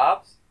fight the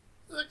cops?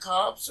 The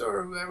cops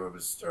or whoever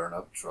was stirring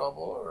up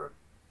trouble,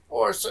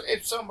 or so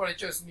if somebody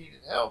just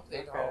needed help,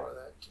 they'd holler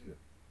that too,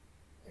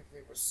 if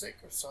they were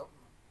sick or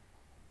something.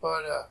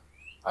 But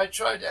I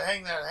tried to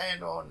hang that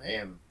hand on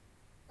him,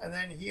 and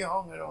then he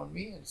hung it on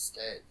me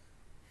instead.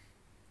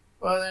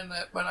 Well, then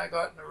when I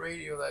got in the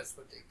radio, that's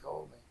what they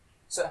called me.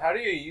 So how do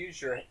you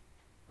use your,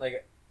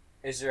 like,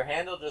 is your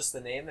handle just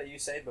the name that you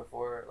say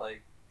before,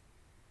 like,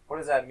 what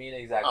does that mean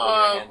exactly,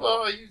 your handle?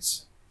 Well,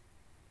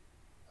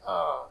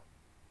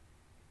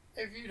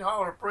 if you'd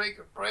holler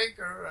breaker,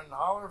 breaker, and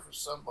holler for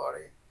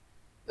somebody,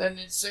 then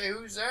they'd say,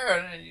 "Who's there?"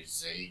 And then you'd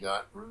say, "You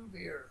got Rube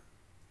here."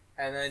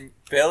 And then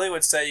Billy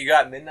would say, "You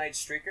got Midnight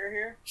Streaker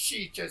here?"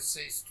 She'd just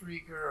say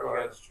Streaker, You or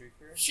got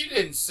Streaker? she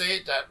didn't say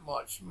it that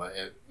much.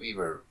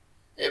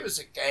 It was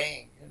a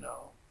gang, and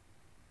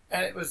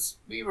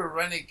we were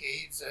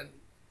renegades,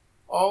 and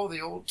all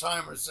the old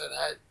timers that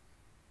had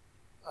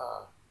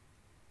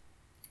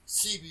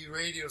CB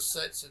radio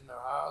sets in their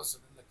house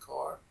and in the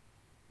car,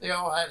 they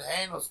all had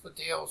handles, but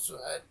they also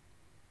had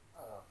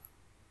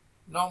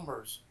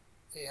numbers,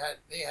 had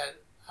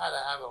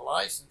to have a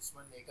license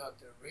when they got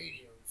their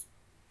radios.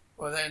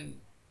 Well,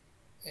 then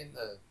in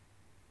the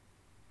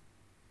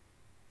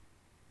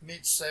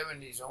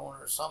mid-70s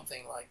on or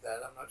something like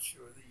that, I'm not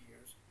sure the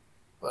years,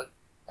 but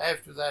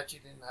after that you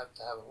didn't have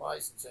to have a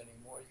license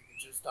anymore. You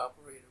could just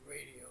operate a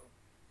radio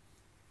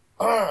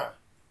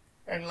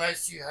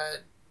unless you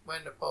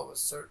went above a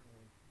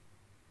certain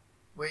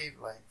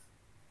wavelength.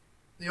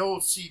 The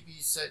old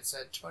CB sets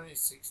had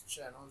 26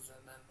 channels,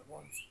 and then the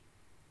ones,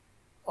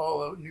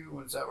 all the new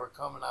ones that were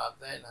coming out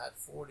then had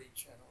 40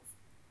 channels.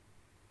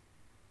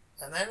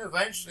 And then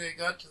eventually I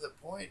got to the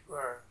point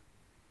where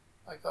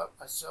I got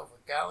myself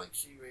a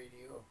Galaxy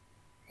radio,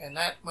 and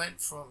that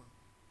went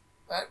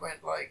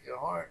like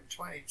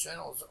 120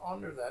 channels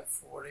under that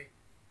 40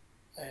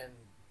 and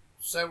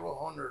several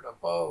hundred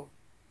above,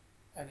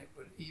 and it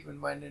would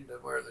even went into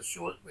where the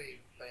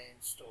shortwave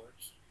band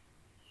starts.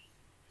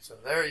 So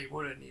there you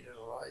would have needed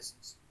a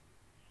license.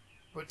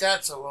 But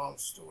that's a long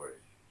story.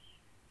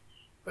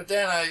 But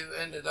then I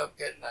ended up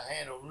getting a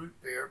hand of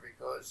root beer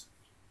because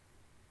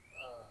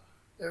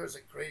there was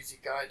a crazy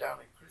guy down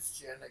in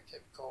Christian that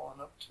kept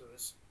calling up to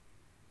us,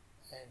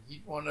 and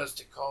he'd want us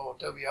to call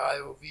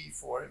WIOV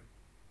for him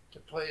to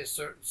play a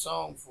certain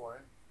song for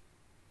him.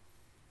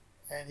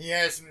 And he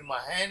asked me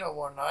my handle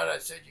one night. I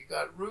said, "You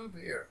got root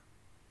beer?"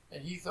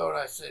 And he thought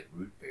I said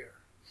root beer.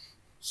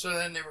 So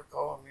then they were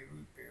calling me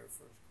root beer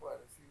for quite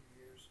a few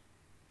years.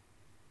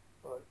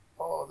 But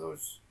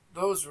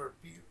those were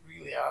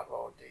really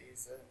outlaw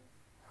days. And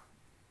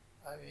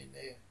I mean,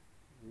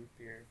 root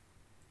beer.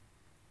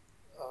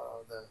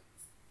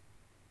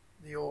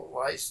 The old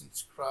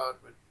licensed crowd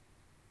would,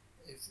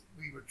 if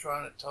we were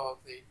trying to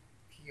talk, they'd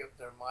key up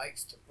their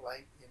mics to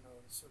blank,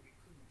 so we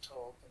couldn't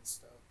talk and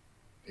stuff,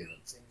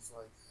 different things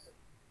like that.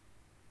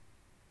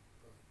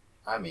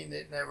 But, I mean,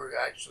 they never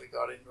actually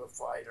got into a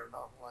fight or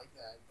nothing like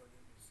that, but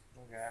it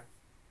was okay.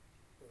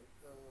 But,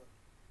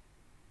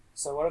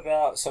 so what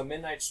about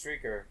Midnight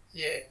Streaker?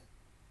 Yeah.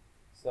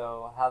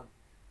 So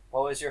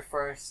what was your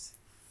first?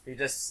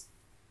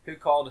 Who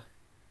called?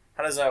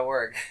 How does that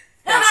work?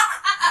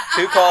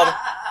 Who called?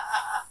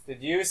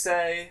 Did you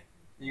say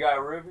you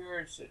got Ruby,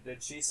 or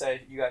did she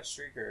say you got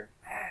Streaker?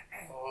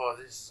 Oh,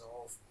 this is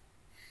awful.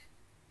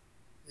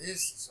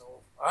 This is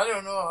awful. I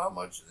don't know how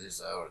much of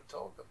this I ought to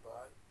talk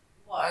about.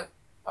 What?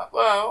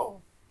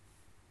 Well,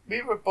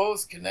 we were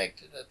both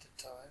connected at the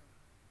time,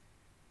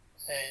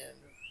 and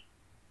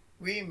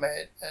we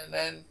met, and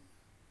then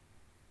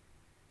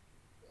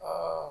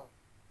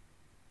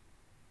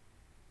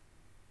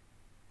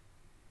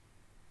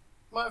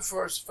my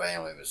first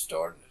family was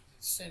starting to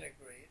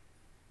disintegrate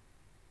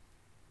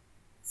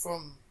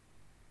from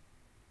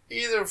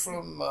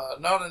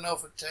not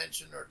enough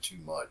attention or too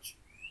much.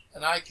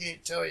 And I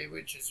can't tell you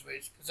which is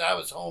which, because I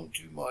was home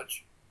too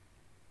much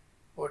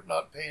or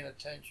not paying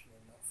attention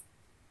enough.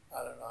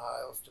 I don't know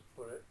how else to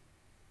put it.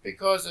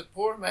 Because a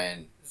poor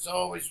man is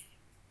always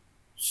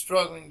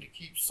struggling to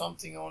keep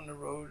something on the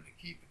road, to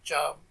keep a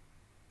job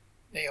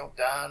nailed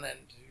down,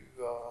 and to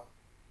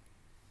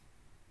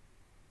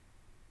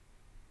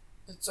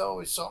it's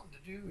always something to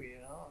do,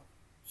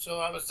 So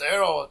I was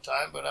there all the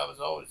time, but I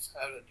was always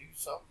having to do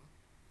something.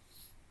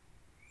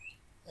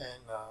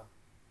 And,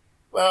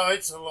 well,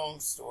 it's a long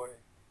story.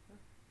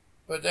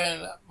 But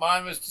then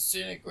mine was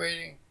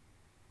disintegrating.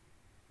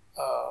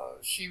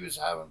 She was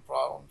having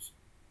problems.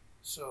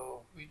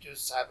 So we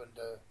just happened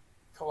to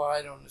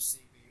collide on the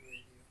CB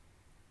radio.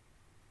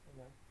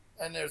 Okay.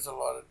 And there's a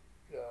lot of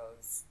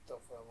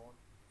stuff I want.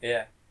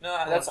 Yeah. No,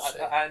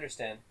 I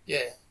understand.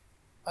 Yeah.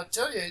 I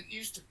tell you, it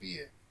used to be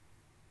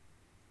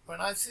when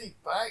I think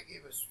back,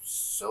 it was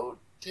so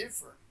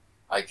different.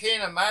 I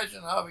can't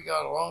imagine how we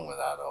got along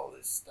without all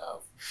this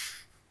stuff.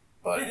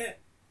 But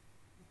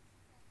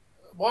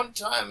one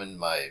time in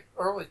my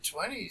early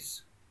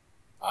 20s,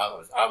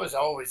 I was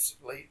always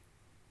late,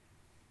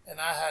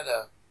 and I had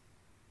a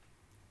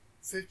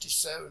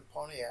 57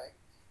 Pontiac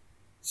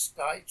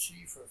Sky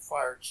Chief or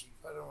Fire Chief.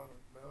 I don't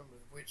remember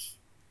which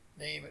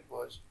name it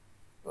was,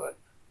 but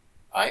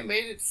I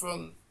made it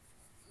from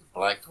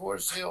Black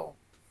Horse Hill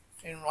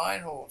in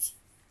Reinholds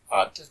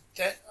out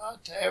to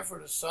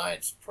Effort of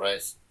Science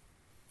Press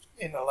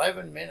in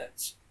 11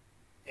 minutes.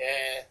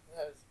 Yeah,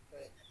 that was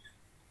great.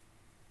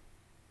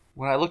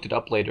 When I looked it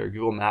up later,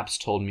 Google Maps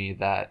told me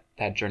that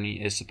that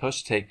journey is supposed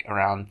to take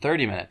around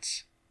 30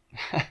 minutes.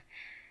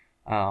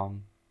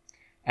 And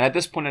at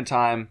this point in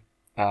time,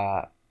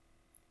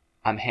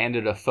 I'm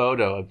handed a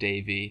photo of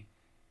Davy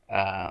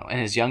in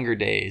his younger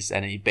days,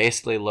 and he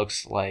basically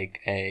looks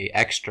like a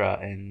extra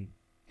in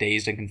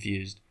Dazed and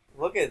Confused.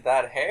 Look at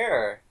that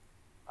hair.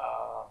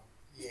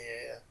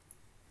 Yeah.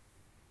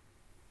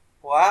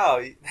 Wow.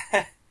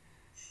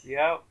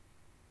 Yep.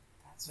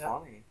 That's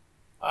funny.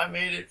 I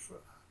made it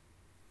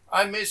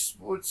I missed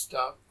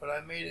Woodstock, but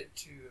I made it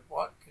to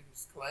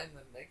Watkins Glen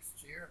the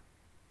next year.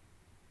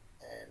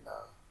 And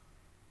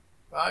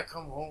when I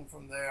come home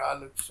from there, I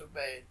looked so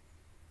bad.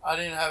 I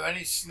didn't have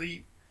any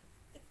sleep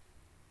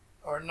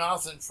or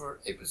nothing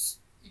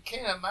you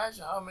can't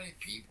imagine how many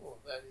people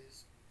that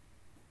is.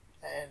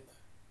 And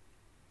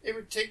it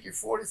would take you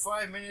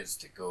 45 minutes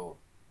to go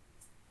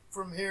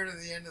from here to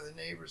the end of the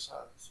neighbor's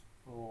house.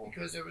 Cool.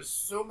 Because there was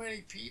so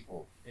many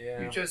people.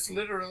 Yeah. You just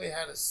literally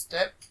had to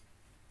step,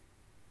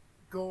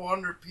 go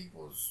under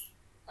people's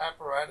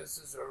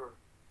apparatuses, or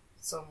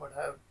some would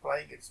have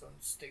blankets on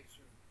sticks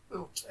or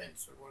little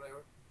tents or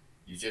whatever.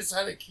 You just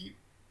had to keep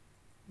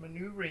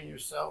maneuvering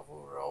yourself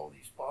over all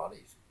these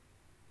bodies.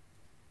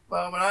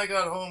 Well, when I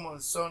got home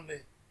on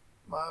Sunday,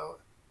 my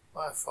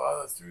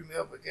father threw me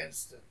up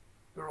against the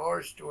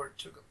garage door and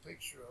took a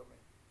picture of me.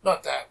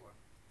 Not that one.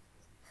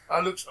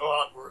 I looked a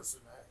lot worse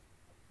than that.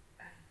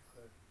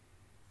 But,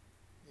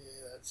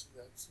 yeah, that's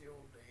the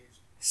old days.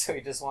 So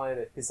he just wanted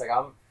it. He's like,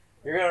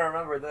 you're gonna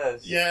remember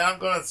this. Yeah,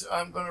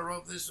 I'm gonna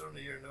rub this under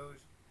your nose.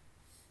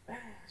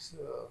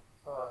 So,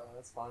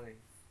 that's funny.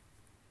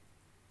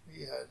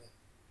 we had.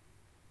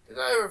 Did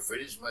I ever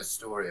finish my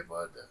story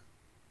about that?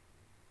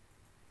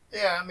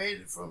 Yeah, I made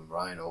it from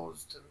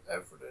Reinholds to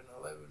Effort in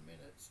 11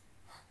 minutes.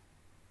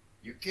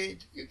 You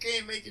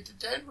can't make it to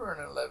Denver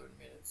in 11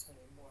 minutes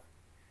anymore.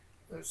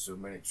 There's so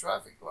many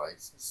traffic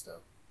lights and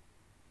stuff.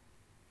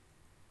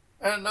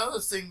 And another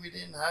thing we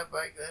didn't have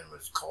back then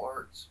was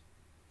cards.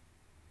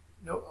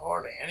 No,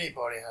 hardly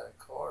anybody had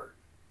a card.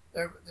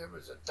 There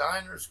was a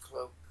Diners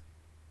Club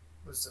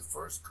was the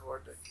first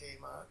card that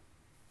came out.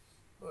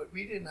 But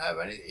we didn't have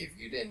any. If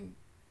you didn't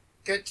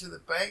get to the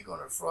bank on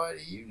a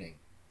Friday evening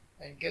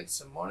and get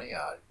some money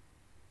out,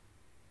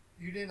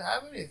 you didn't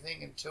have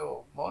anything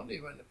until Monday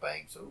when the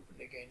banks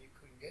opened again. You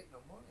couldn't get no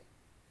money.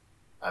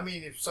 I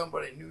mean, if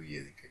somebody knew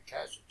you, they could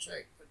cash a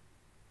check, but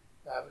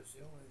that was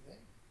the only thing.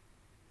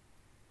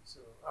 So,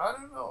 I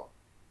don't know.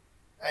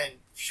 And,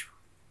 phew,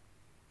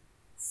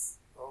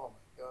 oh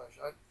my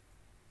gosh.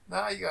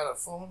 Now you got a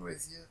phone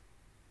with you.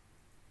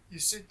 You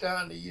sit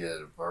down to eat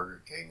at a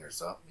Burger King or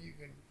something,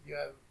 you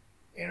have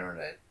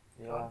internet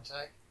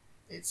contact.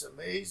 It's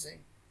amazing.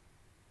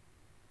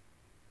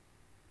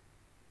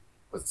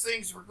 But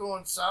things were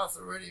going south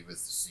already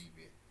with the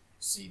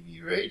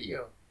CB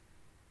radio.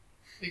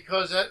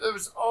 Because there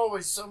was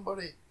always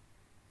somebody.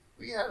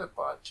 We had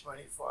about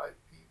 25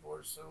 people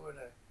or so in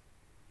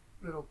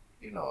a little,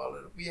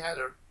 we had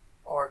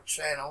our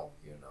channel,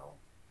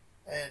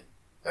 and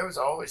there was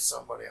always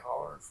somebody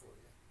hollering for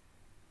you.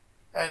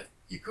 And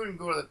you couldn't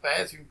go to the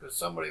bathroom because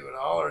somebody would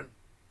holler, and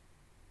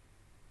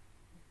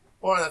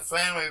one of the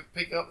family would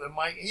pick up the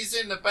mic. He's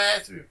in the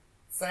bathroom.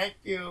 Thank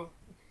you.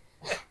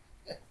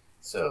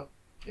 So,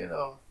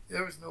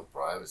 there was no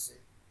privacy.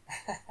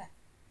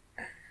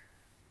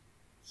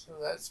 So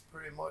that's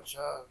pretty much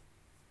how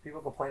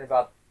people complain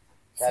about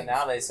that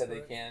now. They said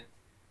they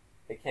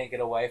can't get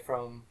away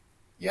from.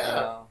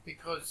 Yeah,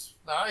 because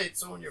now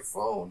it's on your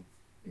phone.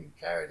 You can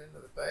carry it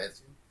into the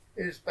bathroom.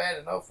 It is bad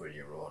enough when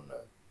you're on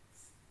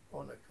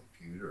the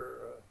computer,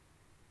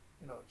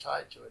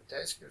 tied to a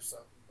desk or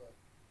something. But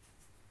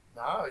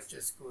now it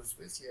just goes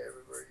with you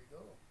everywhere you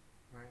go.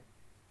 Right.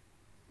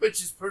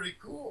 Which is pretty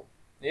cool.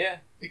 Yeah.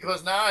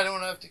 Because now I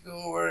don't have to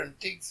go over and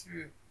dig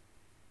through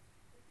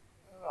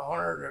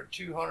 100 or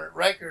 200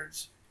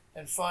 records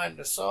and find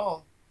the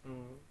song.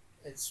 Mm-hmm.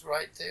 It's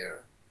right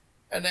there.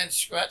 And then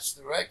scratch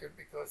the record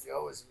because you're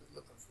always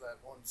looking for that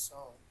one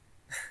song.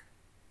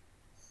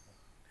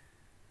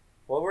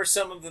 What were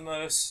some of the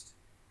most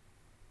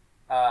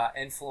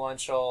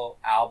influential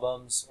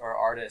albums or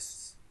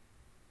artists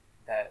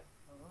that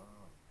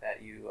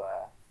you,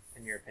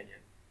 in your opinion?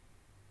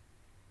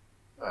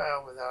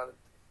 Well, without it,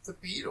 the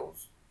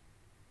Beatles.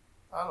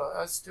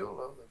 I still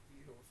love the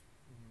Beatles.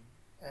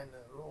 Mm-hmm. And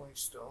the Rolling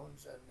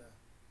Stones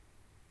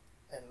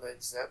and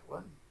Led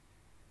Zeppelin.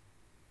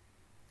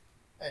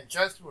 And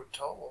Jethro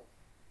Tull.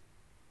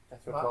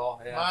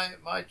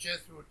 My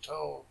Jethro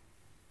Tull.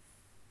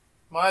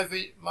 My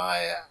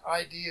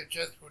idea of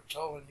Jethro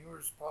Tull and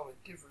yours probably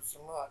differs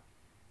a lot.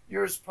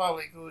 Yours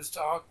probably goes to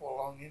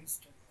Aqualung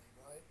instantly,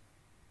 right?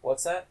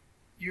 What's that?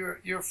 Your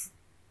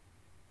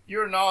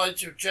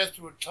knowledge of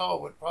Jethro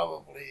Tull would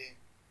probably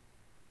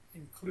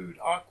include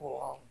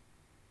Aqualung.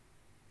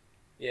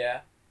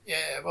 Yeah.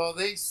 Yeah, well,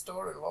 they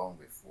started long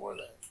before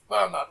that.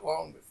 Well, not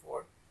long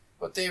before,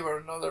 but they were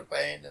another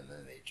band, and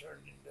then they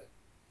turned into.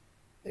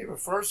 They were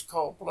first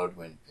called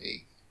Bloodwind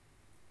Pig.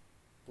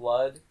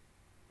 Bloodwind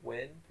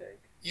Pig?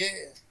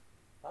 Yeah.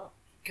 Oh.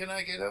 Can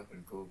I get up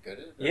and go get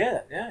it?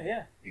 Yeah.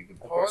 You can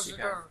pause it?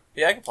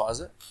 Yeah, I can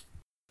pause it.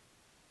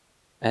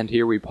 And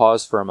here we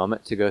pause for a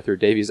moment to go through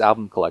Davy's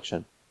album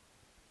collection.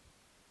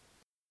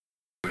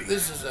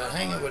 This is a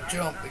hang of a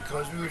jump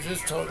because we were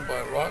just talking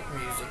about rock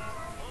music.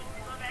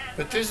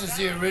 But this is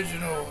the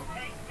original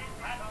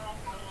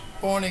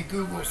Barney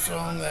Google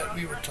song that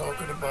we were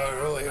talking about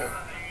earlier.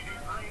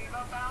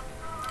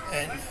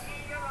 And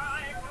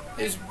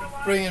it's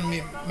bringing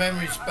me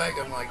memories back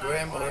of my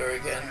grandmother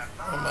again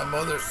on my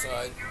mother's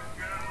side.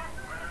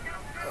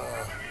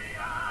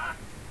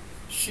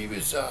 She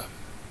was,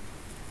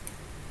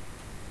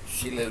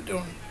 she lived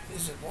on,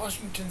 is it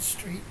Washington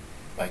Street?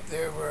 Back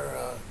there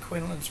where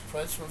Quinlan's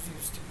Pretzels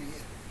used to be.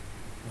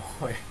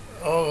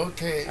 Oh,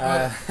 okay.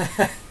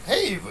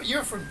 Hey, but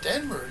you're from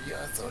Denver.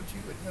 Yeah, I thought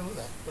you would know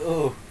that.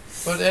 Ooh,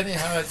 But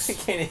anyhow, it's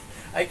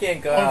I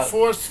can't go on out.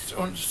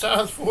 on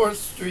South 4th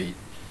Street.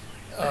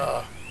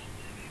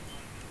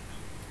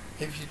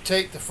 If you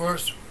take the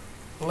first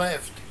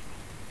left,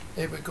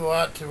 it would go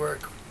out to where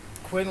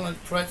Quinlan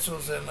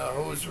Pretzels and the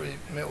hosiery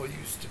mill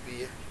used to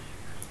be.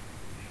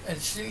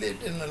 And she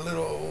lived in a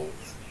little old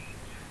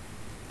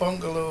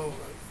bungalow,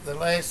 the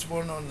last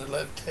one on the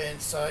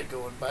left-hand side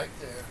going back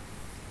there.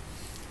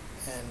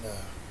 And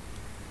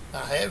now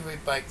halfway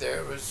back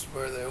there was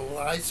where the old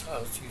ice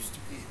house used to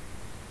be.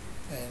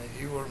 And if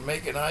you were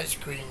making ice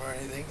cream or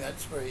anything,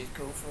 that's where you'd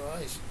go for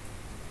ice.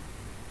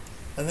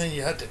 And then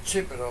you had to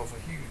chip it off a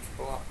huge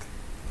block.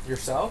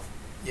 Yourself?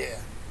 Yeah.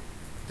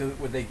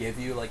 Would they give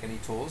you like any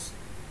tools?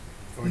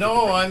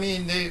 No, I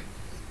mean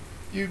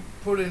you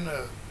put in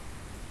a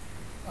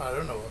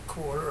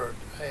quarter or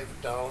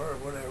 $50 or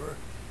whatever,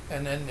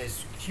 and then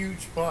this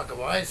huge block of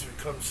ice would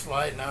come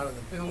sliding out of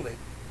the building.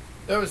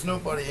 There was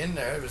nobody in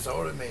there. It was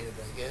automated,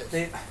 I guess.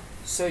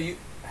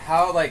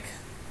 How like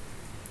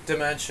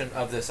dimension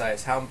of this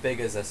ice? How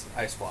big is this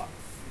ice block?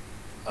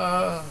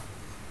 A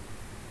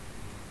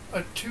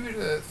 2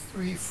 to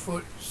 3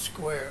 foot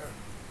square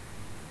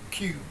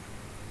cube.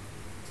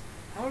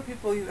 How are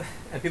people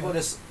and people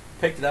just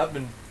picked it up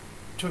and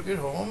took it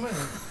home and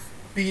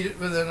beat it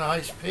with an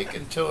ice pick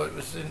until it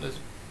was in the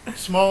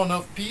small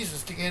enough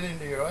pieces to get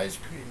into your ice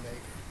cream maker.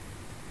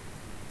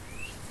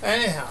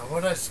 Anyhow,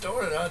 what I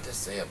started out to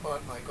say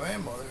about my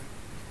grandmother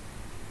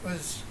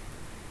was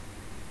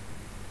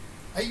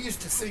I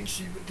used to think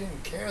she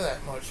didn't care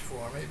that much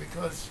for me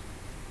because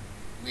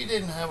we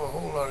didn't have a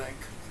whole lot in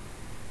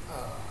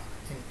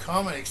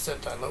common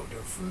except I loved her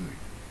food.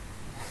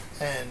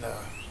 And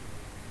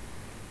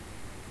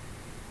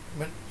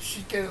but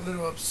she'd get a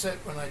little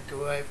upset when I'd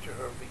go after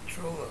her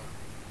Victrola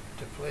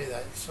to play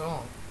that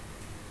song.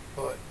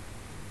 But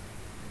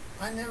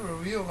I never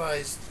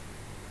realized,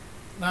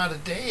 not a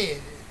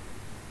day,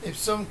 if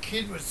some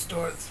kid would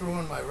start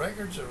throwing my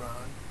records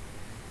around,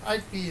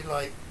 I'd be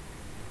like,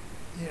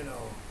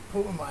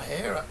 pulling my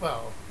hair out.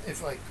 Well,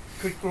 if I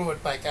could grow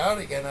it back out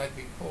again, I'd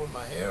be pulling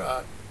my hair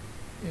out,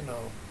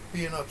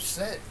 being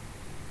upset.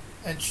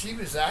 And she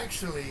was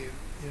actually,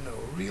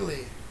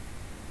 really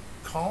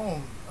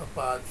calm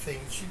about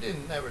things. She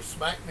didn't never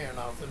smack me or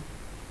nothing,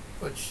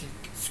 but she'd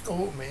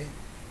scold me.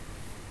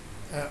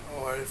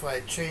 Or if I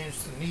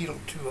changed the needle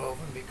too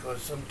often,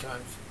 because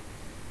sometimes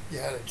you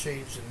had to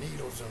change the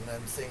needles on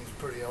them things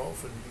pretty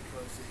often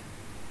because they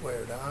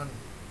wear down.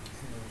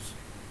 And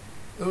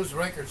those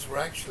records were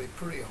actually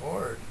pretty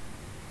hard.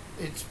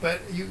 It's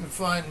you can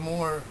find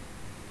more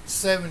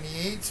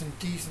 78s in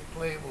decent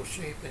playable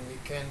shape than you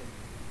can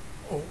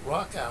old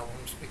rock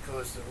albums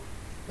because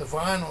the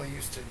vinyl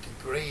used to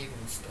degrade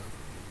and stuff.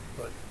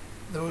 But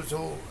those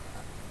old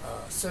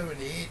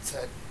 78s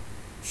had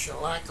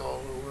shellac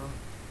all over them.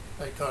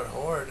 They got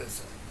hard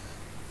as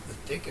the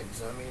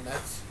dickens. I mean,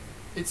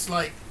 it's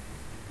like,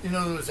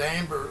 those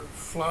amber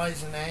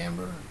flies in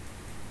amber.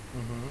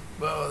 Mm-hmm.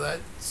 Well,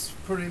 that's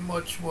pretty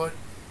much what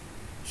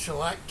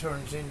shellac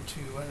turns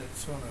into when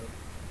it's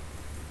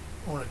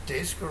on a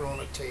disc or on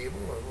a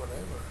table or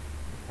whatever.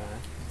 Okay.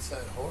 It's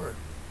that hard.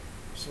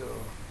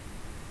 So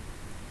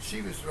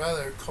she was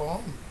rather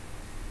calm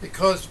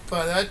because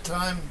by that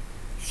time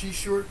she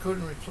sure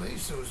couldn't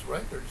replace those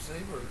records.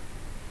 They were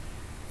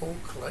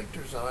old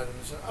collector's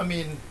items. I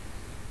mean,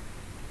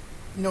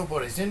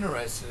 nobody's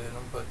interested in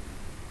them, but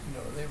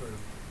they were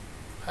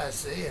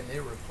passé and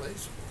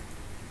irreplaceable.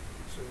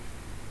 So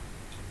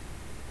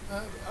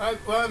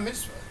I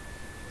miss.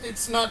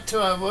 It's not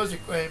till I was a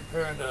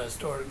grandparent that I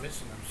started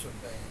missing them so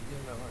bad.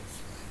 It's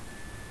like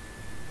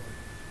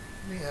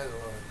we had a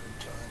lot of good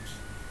times.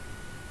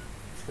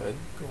 It's good.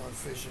 Going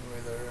fishing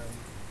with her and.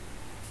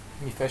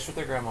 You fished with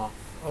your grandma?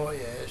 Oh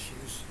yeah, she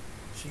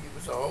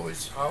was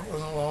always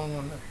hobbling along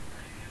on the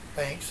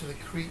banks of the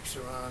creeks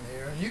around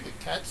here, and you could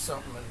catch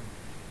something in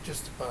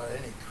just about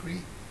any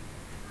creek.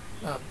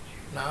 Now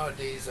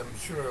nowadays, I'm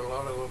sure a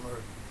lot of them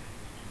are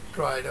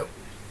dried up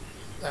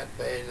that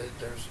bad that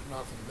there's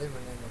nothing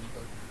living in them.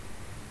 But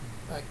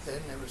back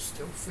then, there was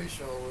still fish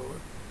all over.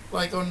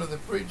 Like under the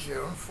bridge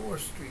here on 4th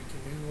Street,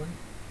 the new one.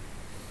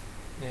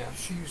 Yeah.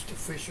 She used to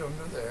fish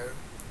under there.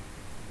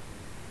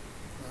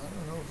 I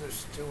don't know if there's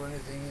still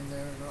anything in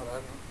there or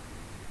not.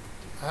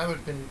 I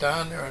haven't been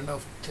down there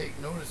enough to take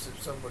notice if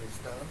somebody's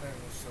down there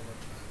in the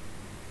summertime.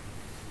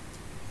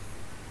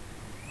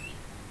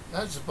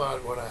 That's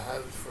about what I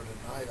have for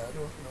tonight. I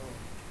don't know.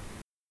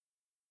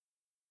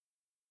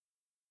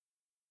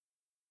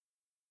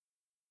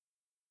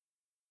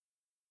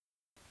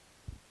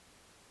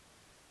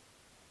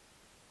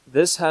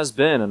 This has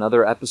been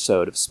another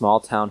episode of Small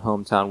Town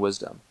Hometown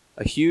Wisdom.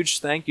 A huge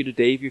thank you to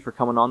Davy for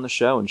coming on the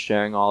show and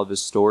sharing all of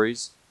his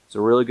stories. It's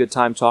a really good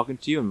time talking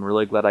to you. I'm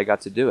really glad I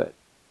got to do it.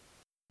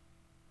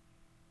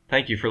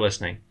 Thank you for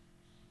listening.